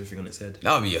flipped everything on its head.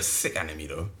 That would be a sick enemy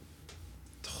though.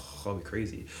 That'd be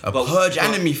crazy. A purge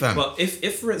enemy, fam. But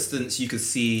if for instance you could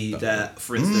see that,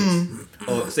 for instance,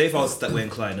 or say if I was that way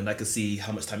inclined and I could see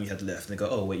how much time you had left and go,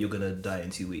 oh wait, you're gonna die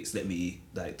in 2 weeks. Let me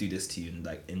like do this to you and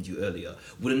like end you earlier.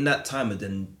 Wouldn't that timer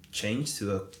then change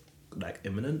to a like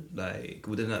imminent? Like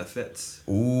wouldn't that affect?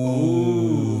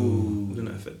 Wouldn't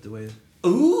that affect the way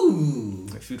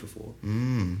like food for thought?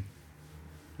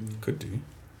 Could do.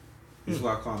 This is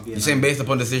why I can't be. You're saying based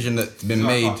upon decision that's been I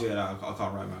made. can't do it. I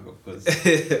can't write manga because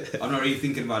I'm not really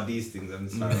thinking about these things. I'm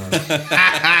just like, right.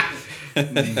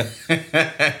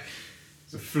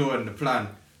 It's a flaw in the plan.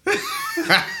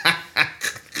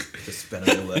 Just better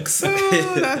than it works.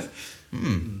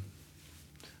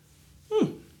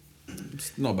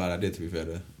 It's not a bad idea to be fair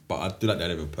though. But I do like the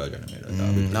idea of a purge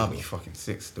anime. That'd be fucking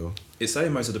sick still. It's so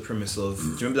much of the premise of. Do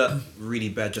you remember that really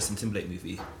bad Justin Timberlake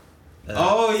movie?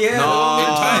 Oh yeah.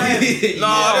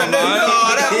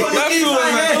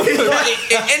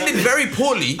 It ended very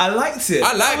poorly. I liked it.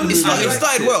 I liked it. It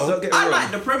started well. I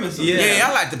like the premise of Yeah. it. Yeah,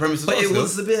 I like the premise as But well. it still.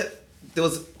 was a bit. There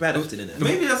was bad acting in it.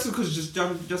 Maybe that's because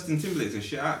Justin Timberlake's a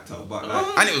shit actor, but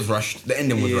like. And it was rushed. The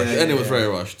ending was Yeah. rushed. And it was very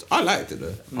rushed. I liked it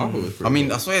though. I thought it was pretty I mean,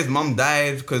 cool. I swear his mum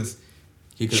died because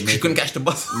he she couldn't couldn't catch the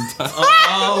bus.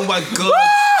 Oh my god!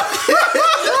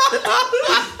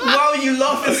 Why are you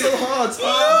laughing so hard?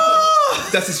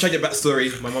 That's his tragic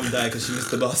backstory. My mum died because she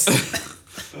missed the bus.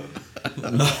 I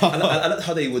like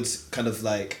how they would kind of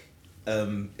like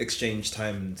exchange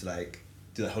time to like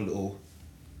do that whole little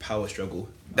power struggle.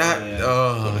 That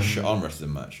a shit arm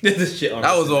wrestling match. This shit on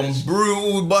that was one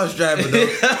brutal bus driver though.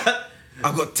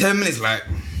 I got 10 minutes like,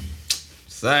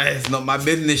 sorry, it's not my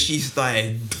business. She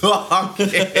started talking.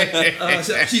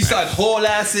 she started haul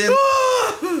assing.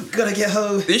 Gotta get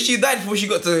home. Then she died before she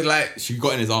got to like. She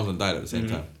got in his arms and died at the same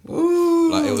time.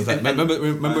 Ooh. Like it was like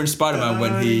remember in Spider-Man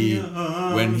when he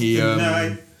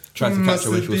tried to catch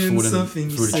her when she was falling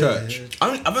through the church.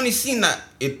 I've only seen the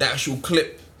actual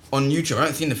clip on YouTube. I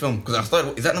haven't seen the film because I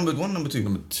started. Is that number 1, number 2?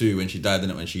 Number 2 when she died,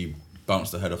 didn't it? When she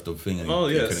bounced her head off the thing and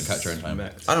he couldn't catch her in time. I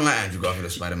don't like Andrew Garfield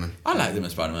as Spider-Man. I liked him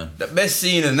as Spider-Man. The best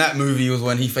scene in that movie was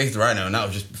when he faced the Rhino, and that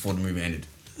was just before the movie ended.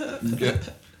 Yeah.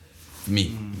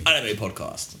 Me. Anime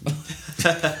podcast.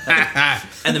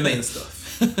 And the main stuff.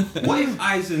 What if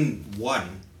Aizen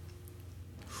won?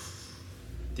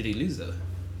 Did he lose though?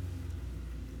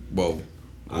 Well,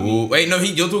 Ooh, wait, no,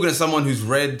 you're talking to someone who's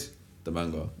read the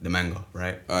manga. the manga,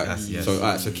 right? Alright, Yes.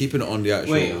 so keeping it on the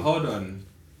actual. Wait, hold on.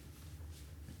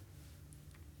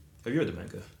 Have you read the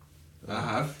manga? I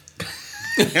have.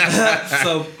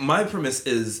 So my premise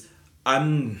is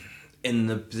I'm in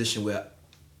the position where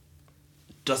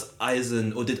did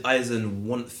Aizen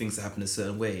want things to happen a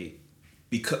certain way?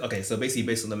 Because so basically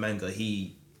based on the manga,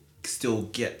 he still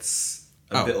gets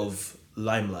a bit of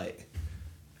limelight.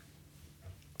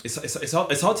 It's hard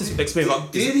to explain.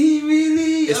 Did he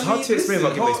really? It's hard to explain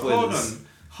without giving spoilers.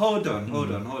 Hold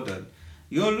on.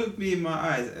 You'll look me in my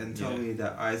eyes and tell me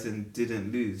that Aizen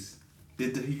didn't lose.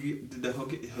 Did the oh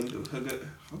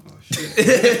shit.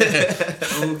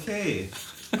 Okay.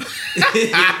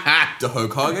 The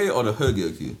Hokage or the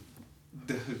Hogyoku?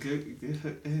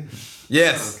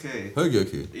 Yes. Okay.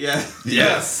 Hogyoku. Yeah.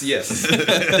 Yes. That's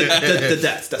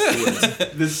the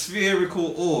word. The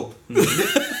spherical orb.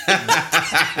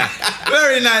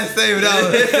 Very nice save. That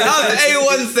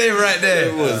was A1 save right there.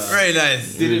 It was very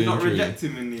nice. Did it Really not intriguing. reject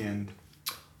him in the end?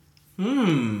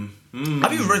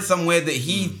 I've even read somewhere that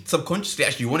he subconsciously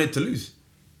actually wanted to lose.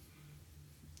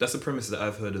 That's a premise that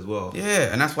I've heard as well.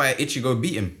 Yeah, and that's why Ichigo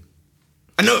beat him.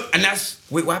 I know, and that's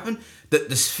wait, what happened?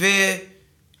 The sphere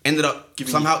ended up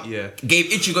somehow gave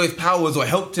Ichigo his powers or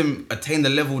helped him attain the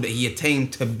level that he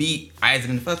attained to beat Aizen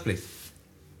in the first place.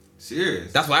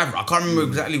 Serious? That's what I can't remember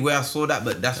exactly where I saw that,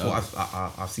 but that's what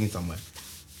I've seen somewhere.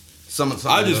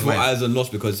 I just thought Aizen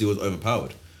lost because he was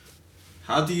overpowered.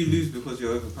 How do you lose because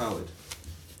you're overpowered?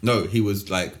 No, he was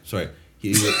like, sorry. He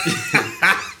was,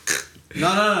 No.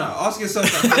 Ask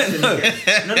yourself that question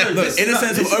again. No. in a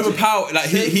sense of overpowered, like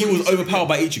he was overpowered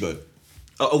by Ichigo.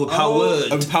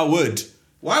 Overpowered. Overpowered.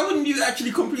 Why wouldn't you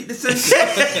actually complete the sentence?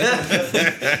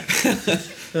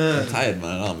 I'm tired,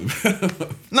 man. Aren't we?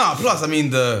 No, plus I mean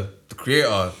the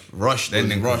creator rushed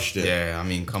it. Rushed it. Yeah, I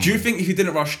mean, come on. Do you think if he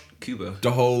didn't rush Cuba.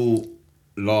 the whole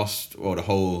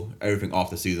everything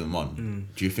after season 1,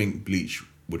 do you think Bleach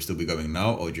would still be going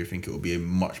now, or do you think it would be a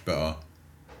much better?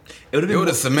 It would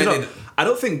have cemented. You know, I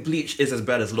don't think Bleach is as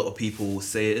bad as a lot of people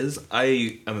say it is.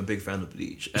 I am a big fan of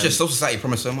Bleach. It's just Soul Society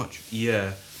promised so much.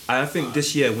 Yeah. I think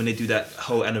this year when they do that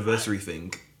whole anniversary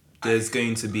thing, there's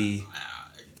going to be...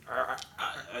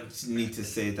 I just need to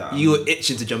say that You're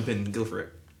itching to jump in. Go for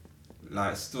it.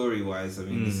 like story wise, I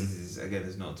mean, this is again,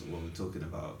 it's not what we're talking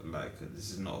about. Like,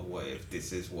 this is not what if,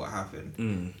 this is what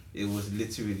happened. It was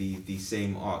literally the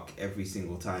same arc every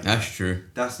single time. That's true.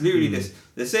 That's literally this.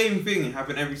 The same thing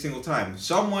happened every single time.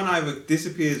 Someone either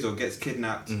disappears or gets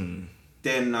kidnapped.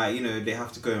 Then, like, you know, they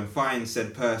have to go and find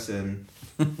said person.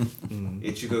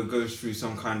 Ichigo goes through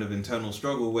some kind of internal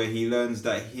struggle where he learns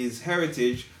that his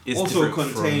heritage Is also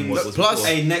different from contains what was Plus-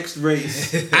 a next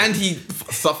race. And he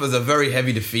suffers a very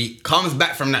heavy defeat, comes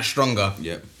back from that stronger.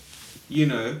 Yep. You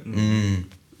know,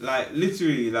 like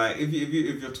literally, like if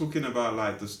you're talking about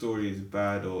like the story is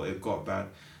bad or it got bad,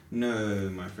 no,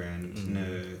 my friend,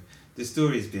 no, the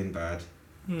story's been bad.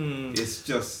 It's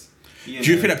just. Do you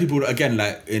think that people, again,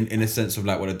 like in a sense of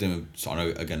like what they're doing with, so I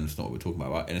know again it's not what we're talking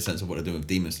about, but in a sense of what they're doing with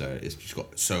Demon Slayer, it's just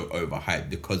got so overhyped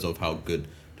because of how good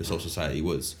the Soul Society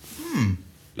was.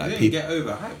 Like people get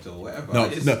overhyped or whatever.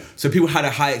 No. So people had a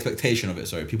high expectation of it.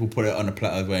 Sorry, people put it on a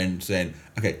platter when saying,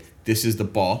 okay, this is the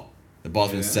bar. The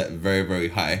bar's been set very, very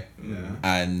high. Yeah.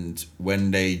 And when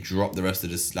they dropped the rest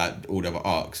of this, like all the other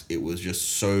arcs, it was just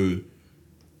so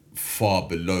far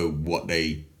below what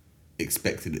they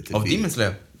expected it to Of be. Demon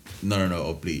Slayer. No,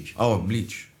 of Bleach. Oh,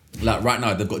 Bleach. Like right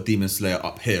now, they've got Demon Slayer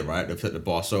up here, right? They've set the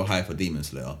bar so high for Demon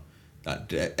Slayer that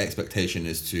the expectation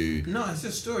is to. No, it's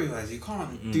just story wise. You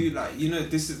can't do like, you know,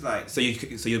 this is like. So you're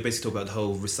basically talking about the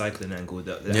whole recycling angle.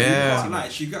 That You Yeah. can't,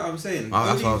 like, you get what I'm saying? Oh,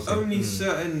 that's what I was saying. Only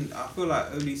certain, I feel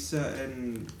like only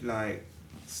certain like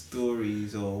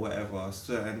stories or whatever,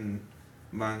 certain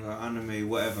manga, anime,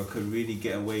 whatever, could really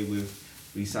get away with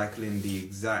recycling the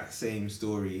exact same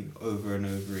story over and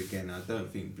over again. I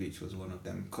don't think Bleach was one of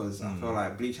them, because I feel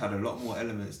like Bleach had a lot more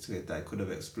elements to it that it could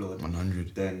have explored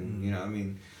 100. than, you know what I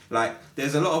mean? Like,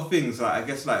 there's a lot of things, like, I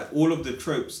guess, like, all of the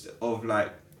tropes of,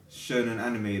 like, shonen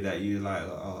anime that you, like,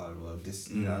 oh, well, this,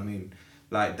 you know what I mean?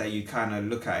 Like, that you kind of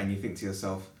look at and you think to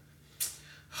yourself,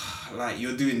 like,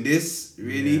 you're doing this?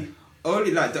 Really? Yeah.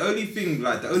 Only, like, the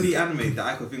only anime that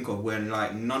I could think of when,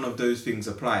 like, none of those things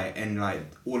apply and, like,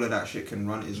 all of that shit can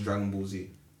run is Dragon Ball Z.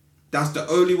 That's the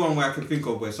only one where I can think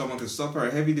of where someone can suffer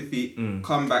a heavy defeat,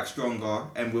 come back stronger,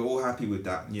 and we're all happy with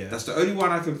that. Yeah. That's the only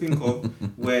one I can think of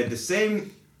where the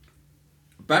same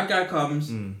bad guy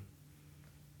comes,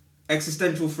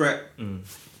 existential threat,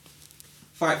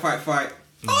 fight,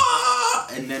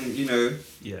 and then, you know,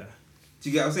 Yeah. do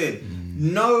you get what I'm saying?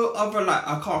 No other, like,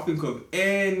 I can't think of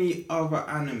any other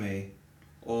anime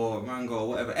or manga or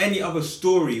whatever, any other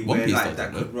story One where, Piece like, does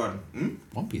that that, could run.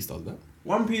 One Piece does that.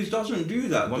 One Piece doesn't do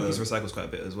that, One though. Piece recycles quite a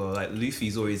bit as well. Like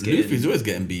Luffy's always getting. Luffy's always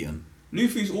getting beaten.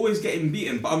 Luffy's always getting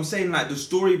beaten, but I'm saying, like, the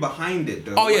story behind it,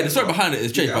 though. Oh yeah, the whatever. story behind it is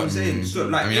You changed. get what I'm saying? So,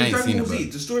 like, I mean, I in ain't Dragon seen Ball it, Z,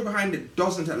 but- the story behind it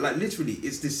doesn't, like, literally,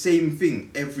 it's the same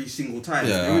thing every single time.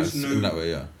 There is no... in that way,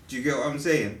 yeah. Do you get what I'm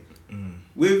saying?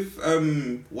 With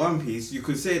One Piece, you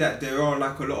could say that there are,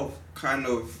 like, a lot of kind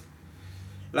of...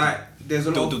 Like, there's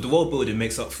a lot of... The world building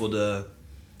makes up for the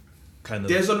kind of.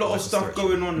 There's a lot of like, stuff stretch.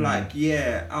 going on, like,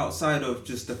 yeah, outside of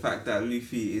just the fact that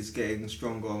Luffy is getting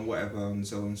stronger and whatever and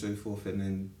so on and so forth, and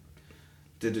then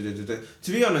to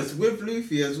be honest, with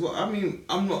Luffy as well, I mean,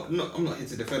 I'm not here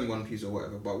to defend One Piece or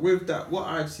whatever, but with that, what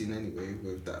I've seen anyway,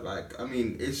 with that, like, I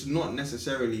mean, it's not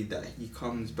necessarily that he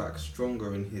comes back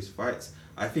stronger in his fights.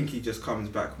 I think he just comes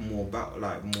back more More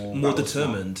battle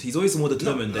determined. He's always more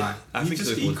determined smart. than. Like, I he think just,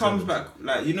 he's he more comes determined.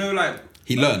 back, like, you know, like...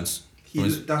 He learns.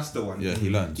 That's the one. Yeah, he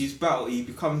learns. He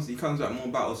comes back more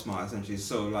battle smart, essentially.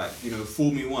 So, like, you know, fool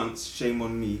me once, shame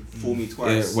on me. Fool me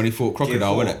twice. Yeah, when he fought Crocodile,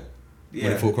 Gear wasn't four. it? Yeah.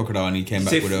 When he fought Crocodile and he came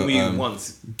back Say with for me a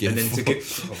once gift. and then took it.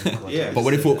 Oh my God. Yeah. But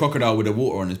when he fought Crocodile with the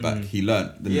water on his back, he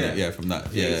learnt. Yeah. Yeah, from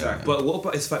that. Yeah, Yeah, exactly. But what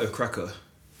about his fight with Cracker?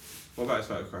 What about his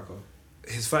fight with Krakow?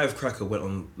 His fight with Cracker went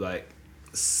on like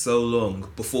so long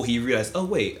before he realized, oh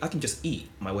wait, I can just eat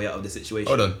my way out of this situation.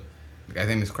 Hold on. The guy's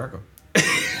name is Cracker.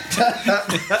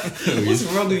 What's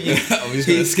wrong with you? I was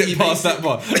gonna skip past that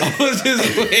part. I was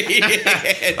just waiting.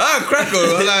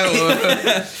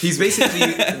 Cracker. He's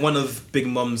basically one of Big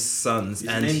Mom's sons, He's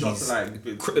and named he's after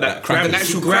like like An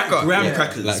actual cracker. graham Yeah.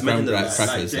 crackers. Like imagine graham those. crackers,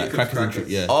 Like like Jacob's crackers and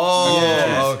crackers. yeah.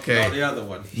 Oh, okay. Not the other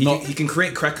one. He can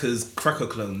create cracker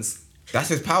clones. That's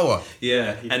his power.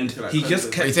 Yeah, He and can, like, he crack just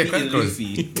those. kept You say beating crack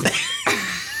Luffy.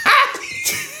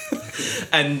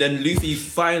 And then Luffy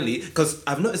finally, because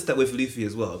I've noticed that with Luffy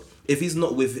as well, if he's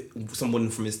not with someone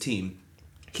from his team,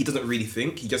 he doesn't really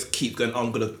think. He just keeps going,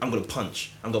 I'm gonna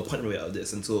punch my way out of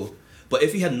this until. But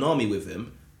if he had Nami with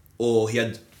him, or he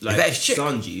had like that his chick?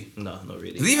 Sanji, no, not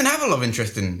really. Does he even have a love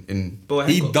interest in But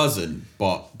He Hancock, doesn't,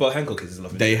 but but Hancock is his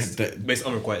love They- interest. they- But it's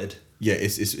unrequited. yeah,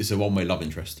 it's a one-way love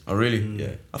interest. Oh, really?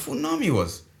 Yeah, I thought Nami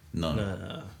was. no,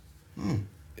 No.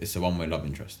 it's a one-way love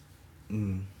interest.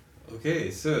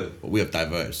 Okay, so But we have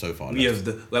diverged so far. We lads. have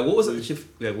the like. What was it?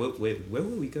 Where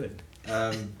were we going?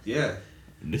 yeah.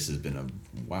 This has been a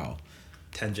wow.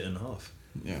 Tangent and a half.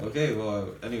 Yeah. Okay, well,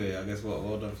 anyway, I guess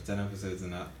well done for 10 episodes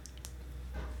and that.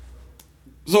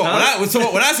 So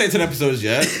when I say 10 episodes,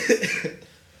 yeah,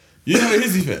 you know it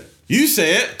is fit. You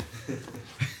say it.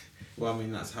 Well, I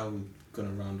mean, that's how we're gonna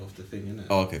round off the thing, innit?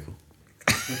 Oh, okay, cool.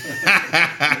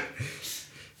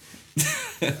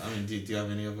 I mean, do you have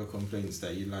any other complaints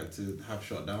that you'd like to have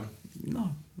shot down?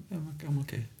 No, yeah, I'm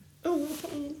okay.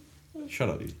 Shut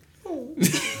up, dude.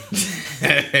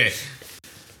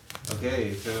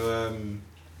 Okay,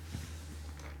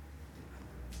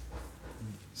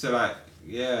 so like,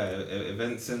 yeah,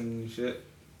 events and shit.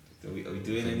 Are we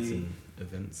doing any?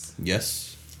 Events?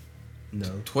 Yes. No.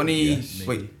 20. Yes,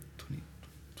 wait.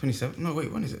 27? No,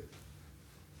 wait, when is it?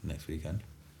 Next weekend.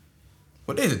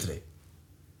 What day is it today?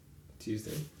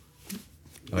 Tuesday.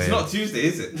 Oh, It's yeah. not Tuesday,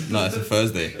 is it? No, it's a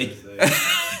Thursday.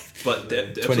 But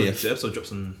the 20th. the episode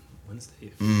drops on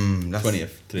Wednesday. That's 20th.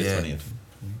 Today's yeah. 20th.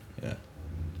 Yeah.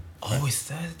 Oh, it's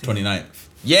Thursday. 29th.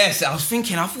 Yes, I was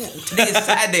thinking. I thought today is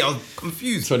Saturday. I was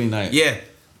confused. 29th. Yeah,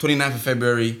 29th of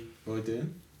February. What are we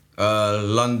doing?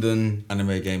 London.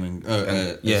 Anime gaming.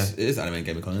 yeah. It is anime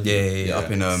gaming con, isn't Yeah, it? yeah, up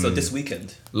in So this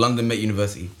weekend. London Met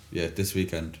University. Yeah, this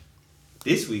weekend.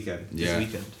 This weekend? Yeah. This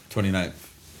weekend. 29th.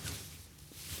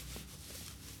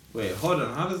 Wait, hold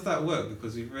on. How does that work?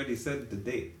 Because we've already said the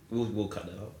date. We'll cut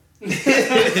that out.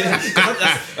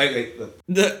 Wait, look.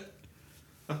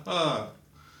 Ah.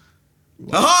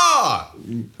 Aha!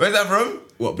 Where's that from?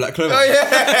 What, Black Clover? Oh yeah,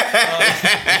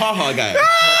 Haha, guy.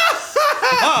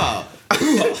 Ah!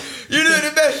 you're doing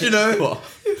the best, you know. What?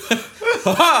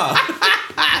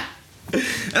 And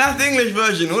that's the English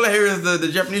version. All I hear is the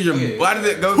Japanese one. Okay, Why does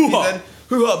it go? Hoo-ha. Then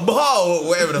hoo-ha, bah, or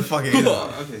whatever the fuck it is.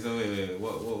 Okay, so wait.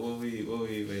 What we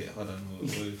wait, hold on.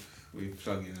 We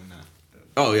plug in that.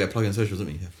 Oh, yeah, plug in socials,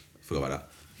 didn't we? Yeah, forgot about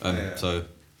that. Yeah. So,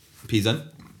 Pzen.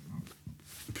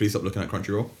 Please stop looking at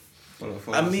Crunchyroll. Follow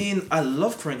I us. mean, I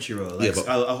love Crunchyroll. Like, Yeah, but-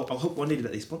 I hope one day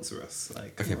that they sponsor us.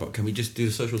 Like, Okay, but can we just do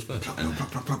the socials first?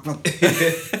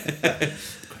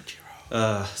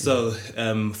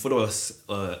 follow us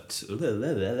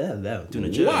doing a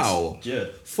jazz. Wow. Yeah.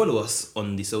 Follow us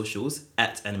on the socials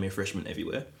at Anime Freshman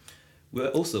everywhere. We're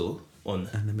also on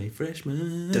Anime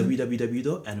Freshman.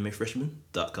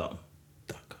 www.animefreshman.com.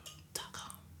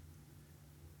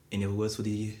 Any other words for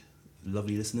the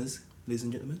lovely listeners, ladies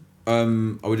and gentlemen? Are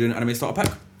we doing an anime starter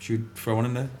pack? Should we throw one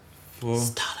in there? For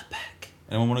Starter pack.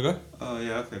 anyone want to go? Oh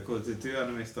yeah, okay, cool. Do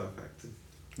anime stuff fact.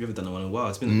 We haven't done one in a while.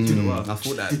 It's been a while. I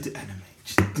thought that. Anime.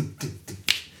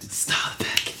 Starter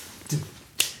pack.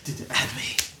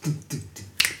 Anime.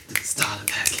 Starter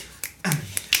pack.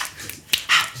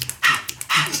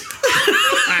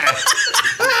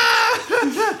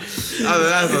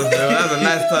 That's a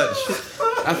nice touch.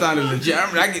 That sounded legit.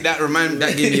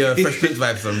 That gave me a Fresh Prince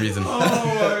vibe for some reason.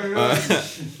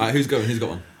 Alright, who's going? Who's got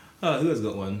one? Who has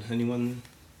got one? Anyone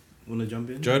want to jump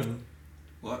in? Jared?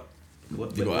 What?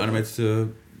 What? You got anime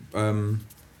to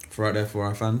for out there for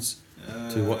our fans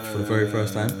to watch for the very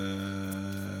first time?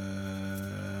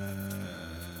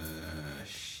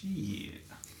 Shit.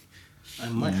 I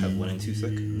might have one in 2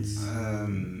 seconds.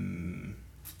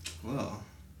 Well.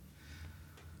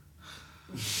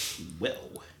 Well,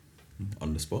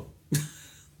 On the spot?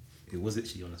 it was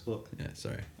actually on the spot. Yeah,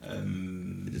 sorry.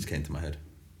 It just came to my head.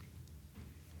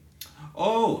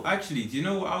 Oh, actually, do you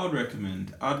know what I would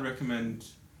recommend? I'd recommend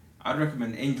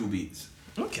Angel Beats.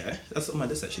 Okay, that's on my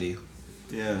list actually.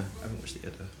 Yeah. I haven't watched it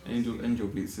yet though. Angel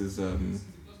Beats is a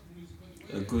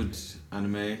good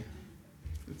anime.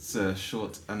 It's a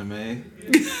short anime.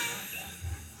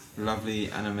 Lovely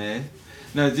anime.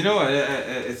 No, do you know what?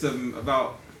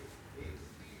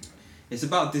 It's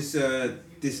about this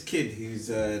this kid he's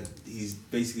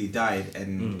basically died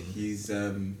and he's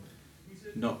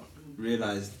not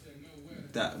realized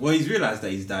that. Well, he's realized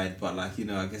that he's died, but like, you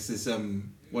know, I guess it's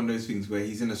one of those things where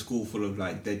he's in a school full of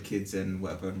like dead kids and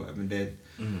whatever, and they're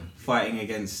fighting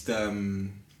against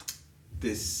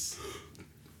this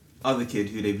other kid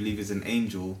who they believe is an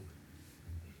angel,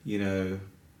 you know,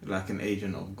 like an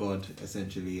agent of God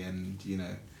essentially, and you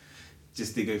know,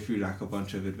 just they go through like a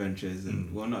bunch of adventures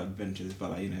and well, not adventures, but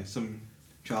like, you know, some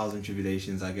trials and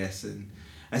tribulations, I guess, and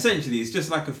essentially it's just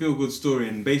like a feel good story,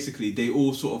 and basically they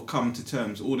all sort of come to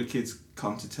terms, all the kids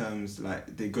come to terms,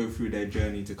 like they go through their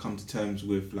journey to come to terms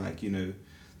with like, you know,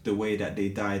 the way that they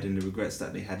died and the regrets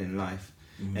that they had in life.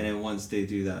 And then once they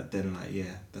do that, then like,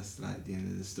 yeah, that's like the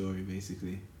end of the story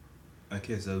basically.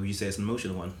 Okay, so would you say it's an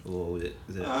emotional one, or is it?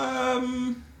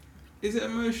 Is it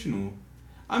emotional?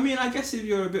 I mean, I guess if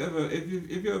you're a bit of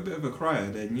a crier,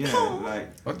 then yeah,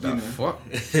 like What you the know, fuck?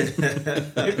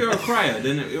 if you're a crier,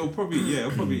 then you'll probably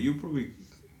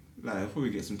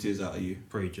get some tears out of you.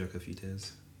 Probably jerk a few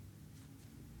tears.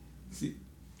 See,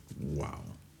 Wow.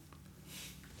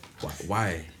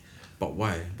 Why? But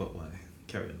why? But why?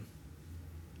 Carry on.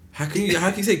 How can you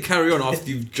say carry on after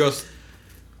you've just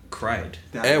Cried.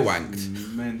 that Air is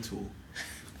wanked. mental.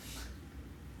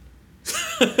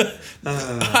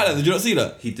 Alan, did you not see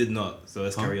that? He did not, so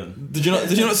let's carry on. Did you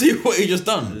not see what he just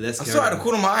done? Let's I carry saw it at on. the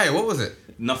corner of my eye. What was it?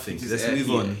 Nothing. Let's He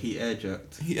move on. He air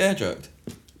jerked. He air jerked.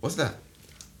 What's that?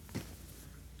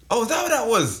 Oh, is that what that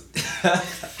was?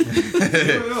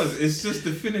 You know what it was? It's just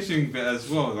the finishing bit as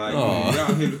well. Like Aw. you're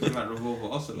out here looking like Revolver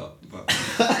Ocelot, but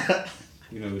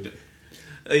you know.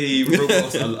 Hey,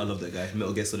 Robot, I love that guy.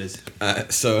 Metal Gear Solid.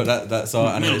 So that's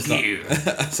our anime start.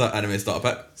 That's our anime starter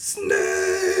pack.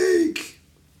 Snake.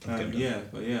 Yeah,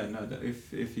 but yeah, no.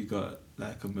 If you got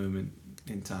like a moment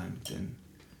in time, then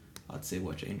I'd say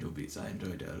watch Angel Beats. I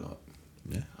enjoyed it a lot.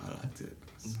 Yeah. I liked it.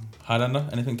 Highlander,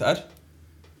 anything to add?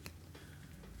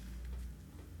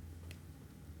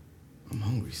 I'm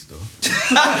hungry still.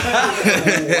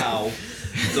 Wow.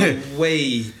 The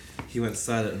way he went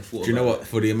silent and thought. Do you know about what?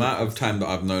 For the amount of time that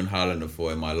I've known Highlander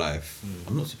for in my life,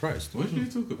 I'm not surprised. What should we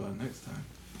talk about next time?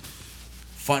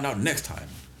 Find out next time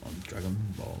on Dragon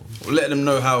Ball. We'll let them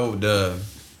know how the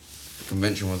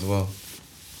convention was as well.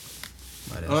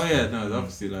 Oh yeah, no,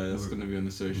 obviously like that's gonna be on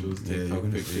the socials. Yeah, Take you're couple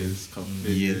gonna pictures, see. couple Yeah.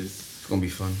 videos It's gonna be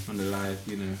fun. on the live.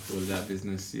 You know, all of that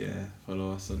business. Yeah,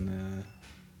 follow us on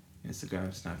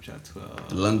Instagram, Snapchat,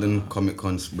 Twitter, London Comic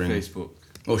Con Spring. Facebook,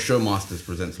 Oh, Showmasters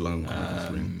presents London Comic Con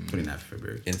Spring, 29th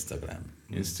February. Instagram.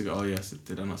 Instagram. Oh yes,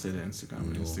 did I not say that?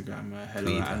 Instagram. Instagram.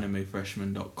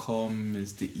 hello@animefreshman.com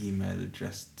is the email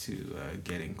address to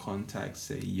get in contact.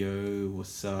 Say yo,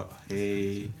 what's up?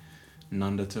 Hey,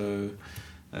 Nandato.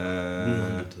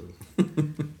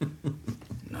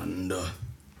 Nanda.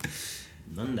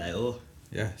 None that.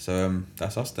 Yeah, so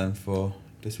that's us then for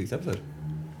this week's episode.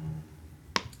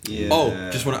 Yeah. Oh,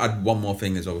 just want to add one more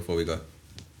thing as well before we go.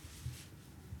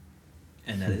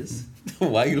 And that is.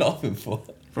 Why are you laughing for?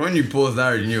 From when you paused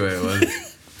there, you knew what it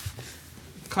was.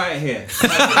 Cut it here.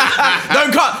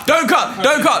 Don't cut!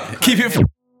 Keep it.